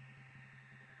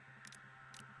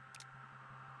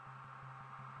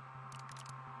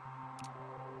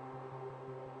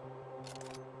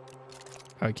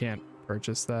 I can't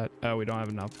purchase that. Oh, we don't have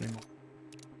enough anymore.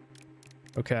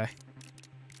 Okay.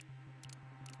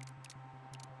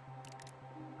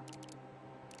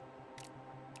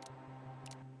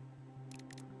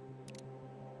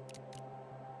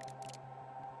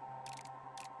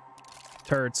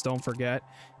 Turrets, don't forget.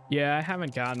 Yeah, I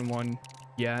haven't gotten one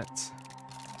yet.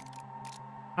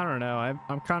 I don't know.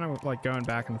 I'm kind of like going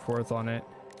back and forth on it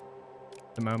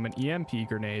at the moment. EMP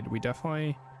grenade. We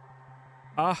definitely...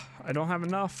 I don't have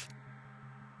enough.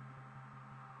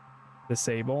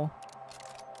 Disable.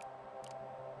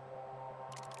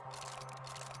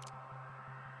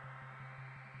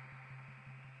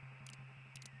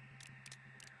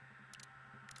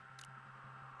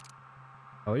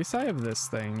 At least I have this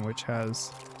thing, which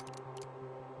has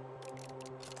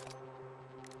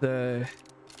the...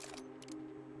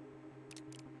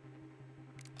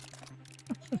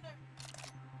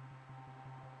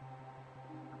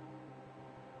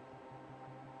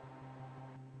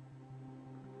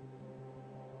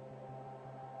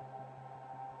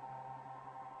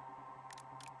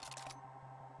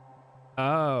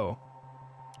 Oh.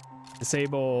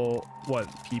 Disable what?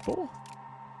 People?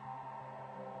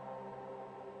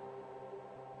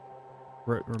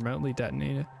 Remotely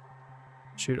detonated.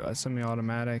 Shoot a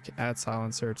semi-automatic. Add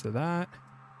silencer to that.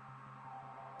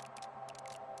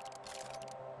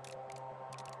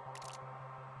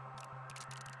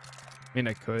 I mean,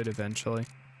 I could eventually.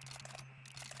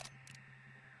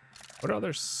 What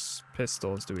other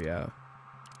pistols do we have?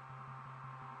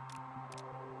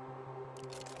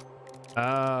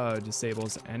 Oh,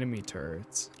 disables enemy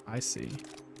turrets. I see.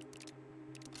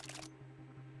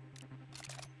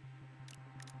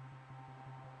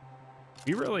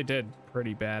 We really did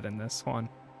pretty bad in this one.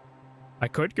 I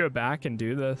could go back and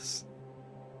do this.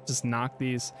 Just knock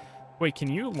these. Wait, can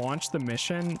you launch the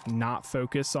mission, not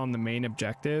focus on the main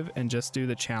objective, and just do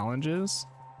the challenges?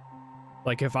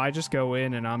 Like, if I just go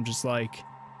in and I'm just like,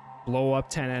 blow up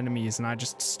 10 enemies and I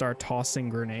just start tossing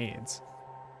grenades.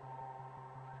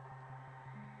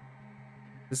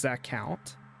 Does that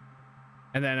count?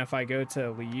 And then if I go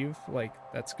to leave, like,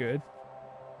 that's good.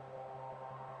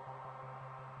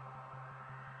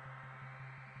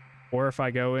 Or if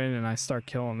I go in and I start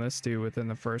killing this dude within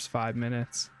the first 5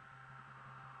 minutes.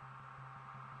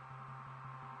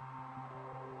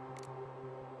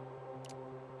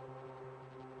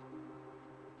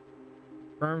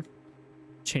 Confirm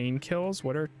chain kills?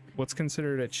 What's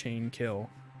considered a chain kill?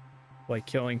 Like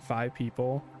killing 5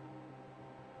 people?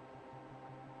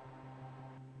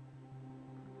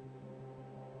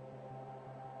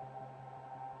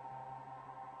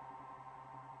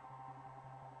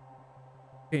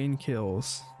 Chain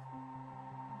kills.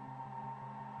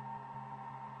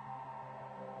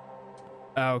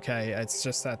 Okay, it's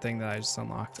just that thing that I just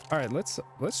unlocked. All right,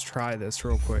 let's try this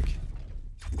real quick.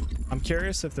 I'm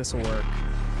curious if this will work.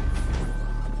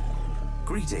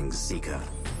 Greetings, Seeker.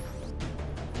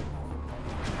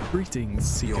 Greetings,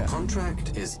 Seeker. Your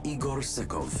contract is Igor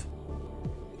Sekov.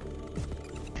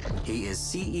 He is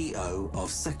CEO of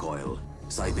Sekoil,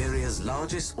 Siberia's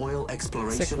largest oil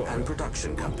exploration and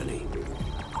production company.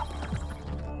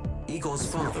 Igor's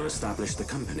father established the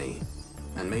company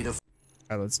and made a... All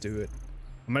right, let's do it.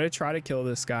 I'm gonna try to kill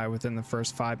this guy within the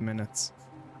first 5 minutes.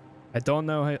 I don't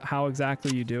know how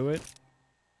exactly you do it,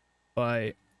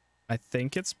 but I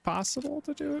think it's possible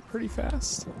to do it pretty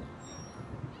fast.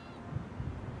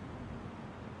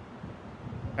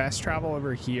 Fast travel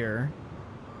over here.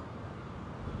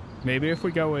 Maybe if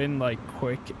we go in like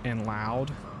quick and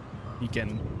loud, you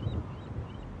can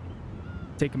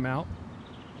take him out.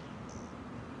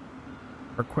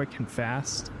 Or quick and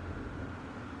fast.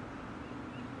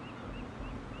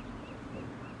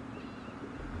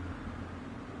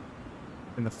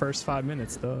 In the first 5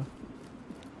 minutes, though.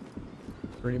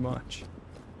 Pretty much.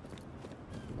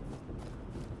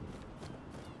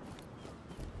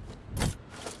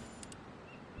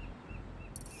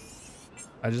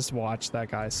 I just watched that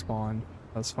guy spawn.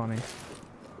 That's funny.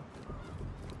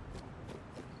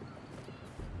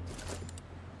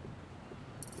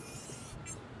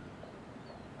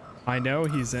 I know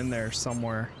he's in there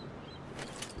somewhere.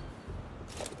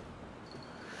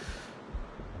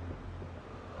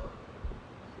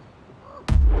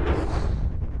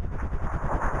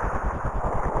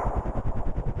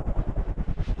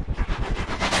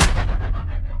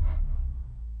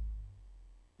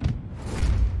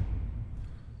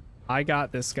 I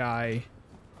got this guy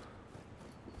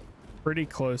pretty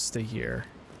close to here.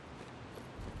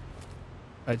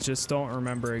 I just don't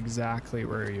remember exactly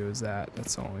where he was at.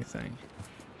 That's the only thing.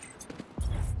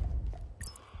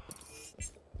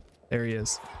 There he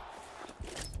is.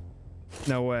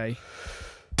 No way.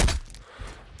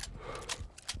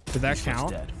 Did that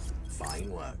count? Dead. Fine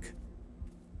work.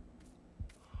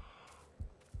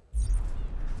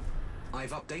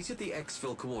 I've updated the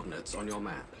exfil coordinates on your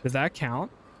map. Did that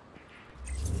count?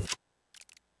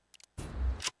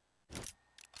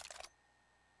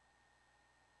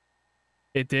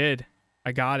 It did.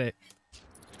 I got it.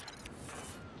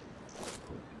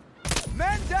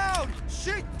 Man down!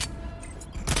 Shit!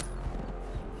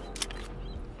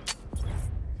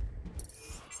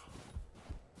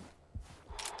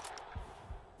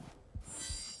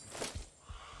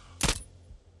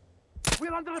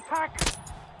 We're under attack!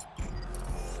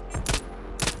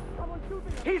 Someone shoot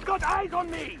me! He's got eyes on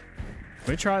me! Let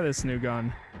me try this new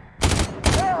gun.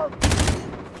 Help!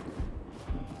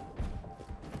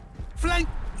 Flank!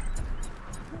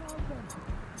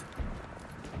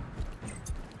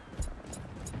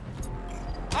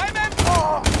 I'm at...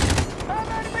 Oh! I'm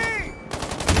enemy!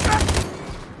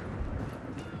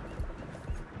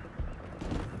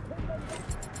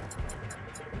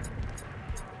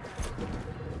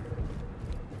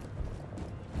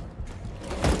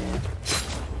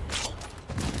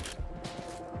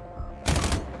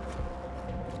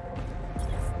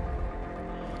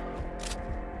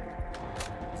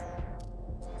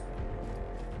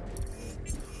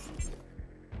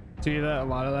 See that? A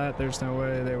lot of that, there's no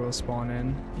way they will spawn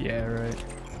in. Yeah, right.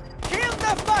 Kill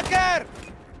the fucker!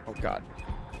 Oh god.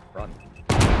 Run.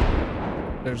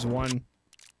 There's one.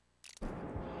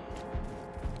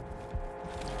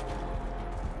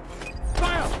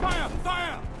 Fire! Fire!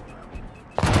 Fire!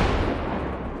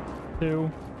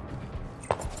 Two.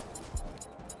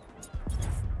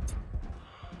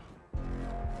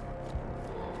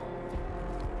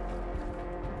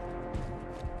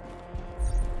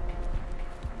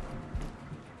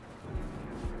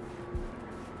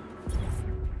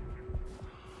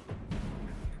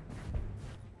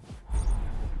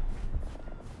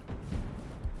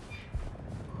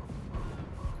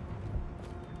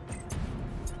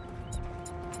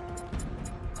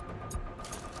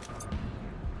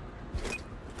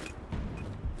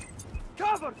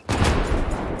 Cover!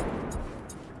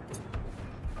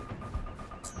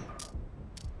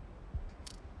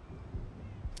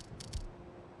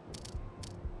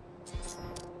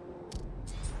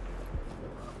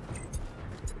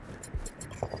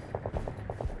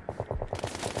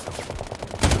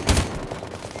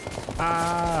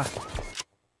 Ah.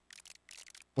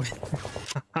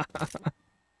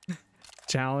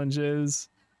 Challenges.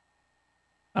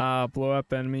 Blow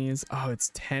up enemies. Oh, it's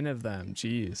 10 of them.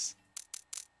 Jeez.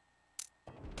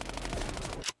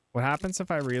 What happens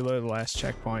if I reload the last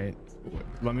checkpoint?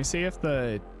 Let me see if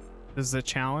does the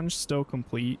challenge still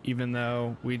complete even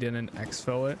though we didn't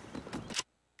exfil it?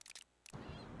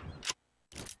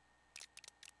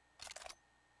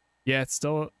 Yeah, it's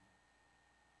still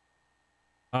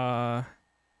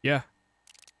yeah.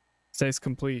 Stays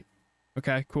complete.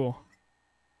 Okay, cool.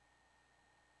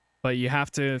 But you have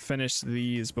to finish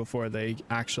these before they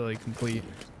actually complete.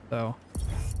 So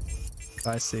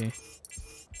I see.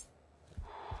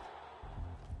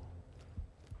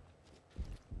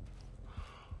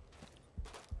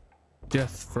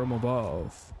 Death from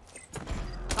above.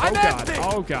 Oh god.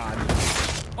 Oh god.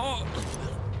 Oh.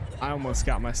 I almost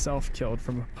got myself killed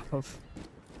from above.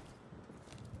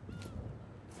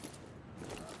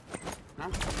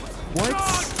 What?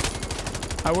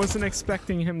 I wasn't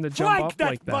expecting him to jump up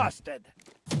like that. Bastard!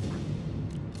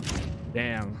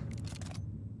 Damn.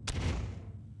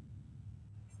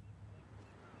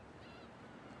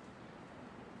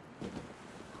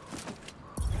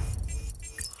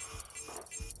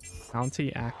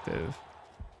 Bounty active.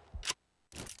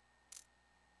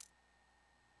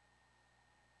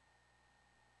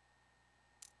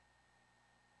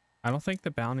 I don't think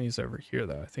the bounty's over here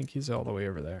though. I think he's all the way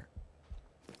over there.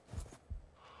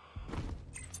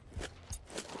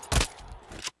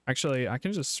 Actually, I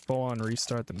can just full on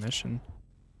restart the mission.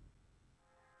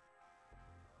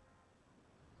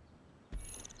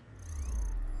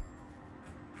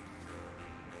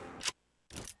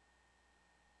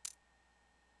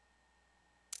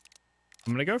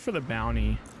 I'm gonna go for the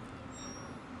bounty.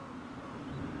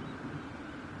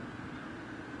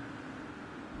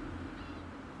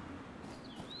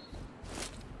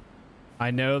 I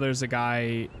know there's a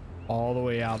guy all the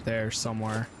way out there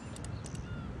somewhere,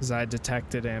 because I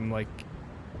detected him like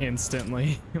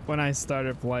instantly when I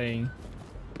started playing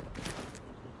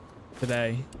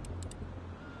today.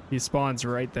 He spawns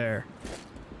right there.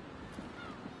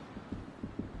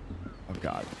 Oh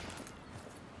god.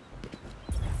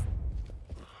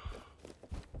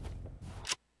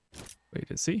 Wait,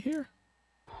 is he here?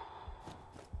 I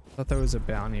thought there was a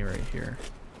bounty right here.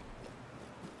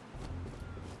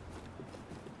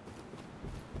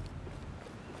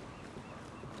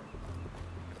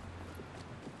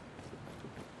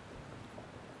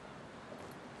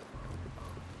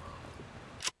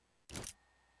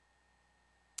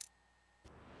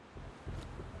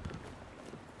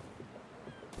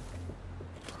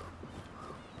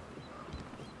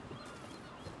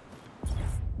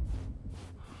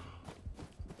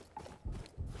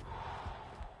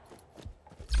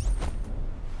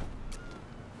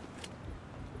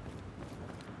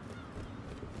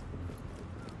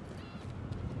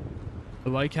 I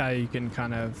like how you can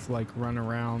kind of like run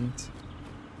around.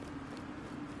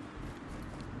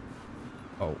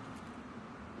 Oh.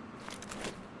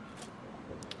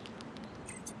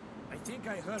 I think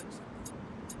I heard something.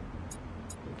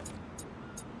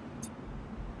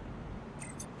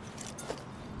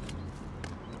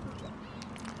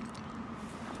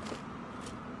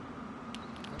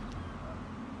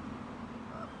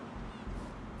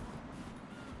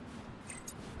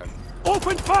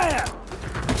 Open fire!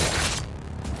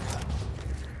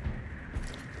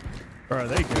 Or are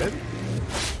they good?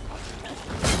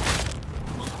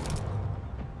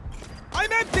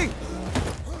 I'm empty!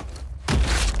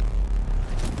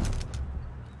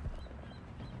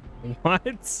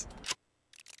 What?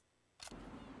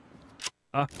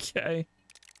 Okay.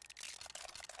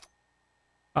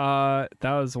 That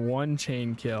was one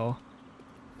chain kill.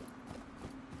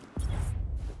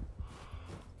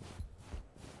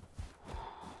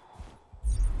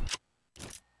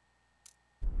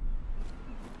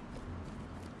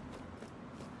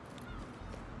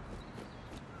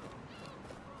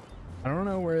 I don't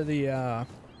know where the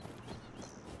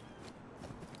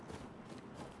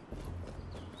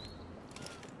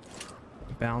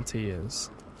bounty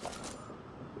is.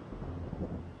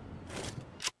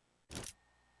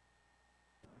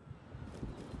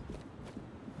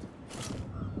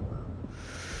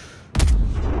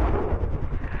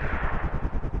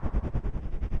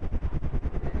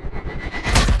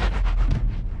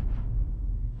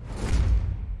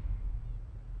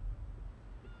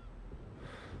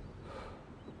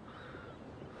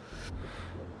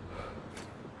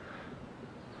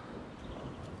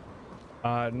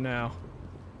 No.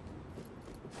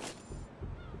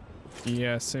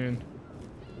 Yeah, soon.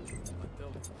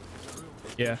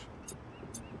 Yeah.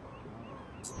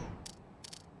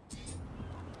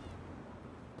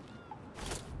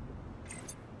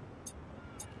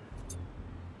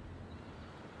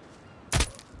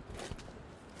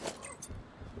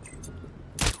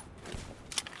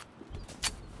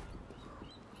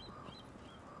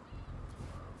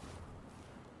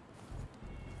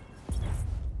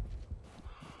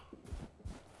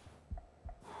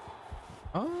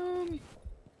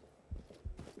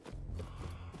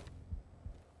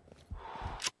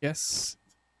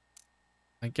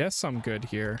 I guess I'm good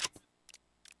here.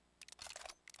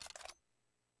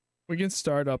 We can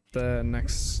start up the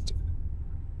next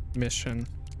mission.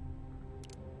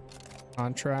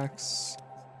 Contracts.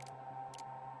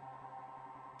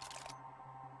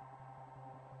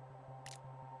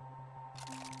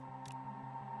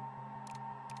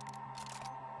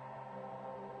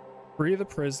 Free the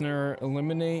prisoner,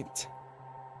 eliminate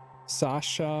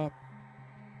Sasha,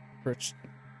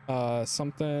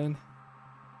 something.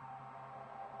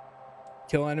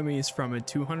 Kill enemies from a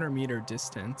 200-meter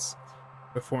distance.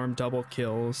 Perform double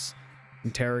kills.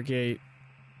 Interrogate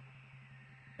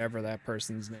whatever that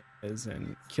person's name is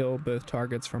and kill both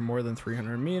targets from more than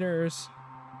 300 meters.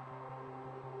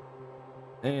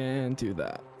 And do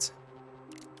that.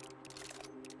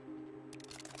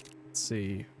 Let's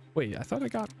see. Wait, I thought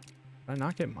did I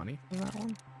not get money from that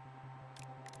one?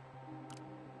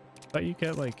 I thought you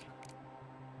get like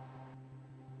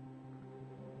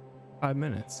 5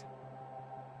 minutes.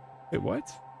 Wait,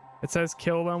 what? It says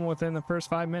kill them within the first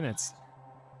 5 minutes.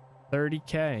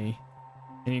 30k.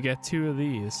 And you get 2 of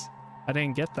these. I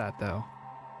didn't get that though.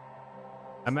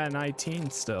 I'm at 19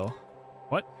 still.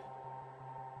 What?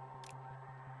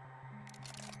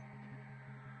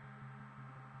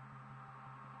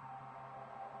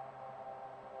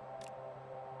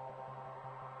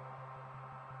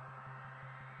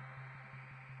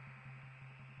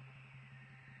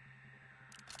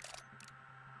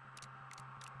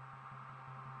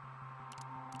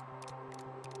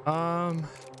 I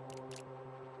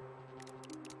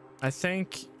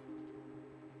think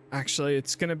actually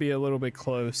it's gonna be a little bit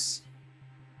close,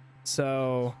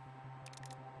 so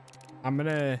I'm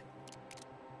gonna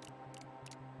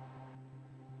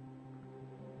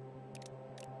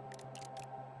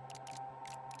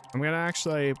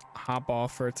actually hop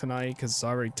off for tonight because it's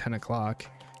already 10 o'clock.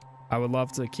 I would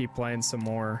love to keep playing some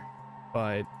more,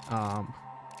 but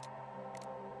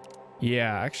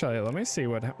yeah, actually let me see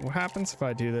what happens if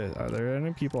I do this. Are there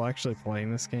any people actually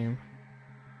playing this game?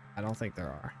 I don't think there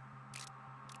are.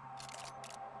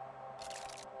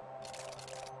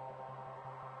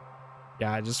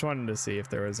 Yeah, I just wanted to see if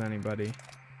there was anybody.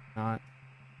 Not.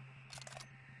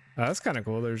 Oh, that's kind of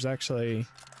cool. There's actually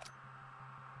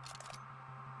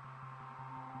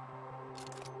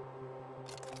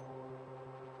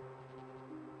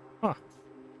huh,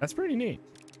 that's pretty neat.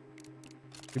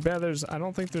 Too bad I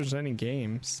don't think there's any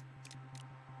games.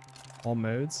 All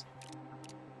modes.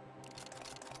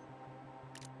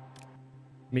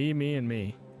 Me, and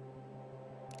me.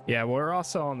 Yeah, we're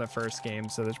also on the first game,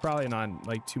 so there's probably not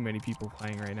like too many people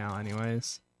playing right now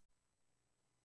anyways.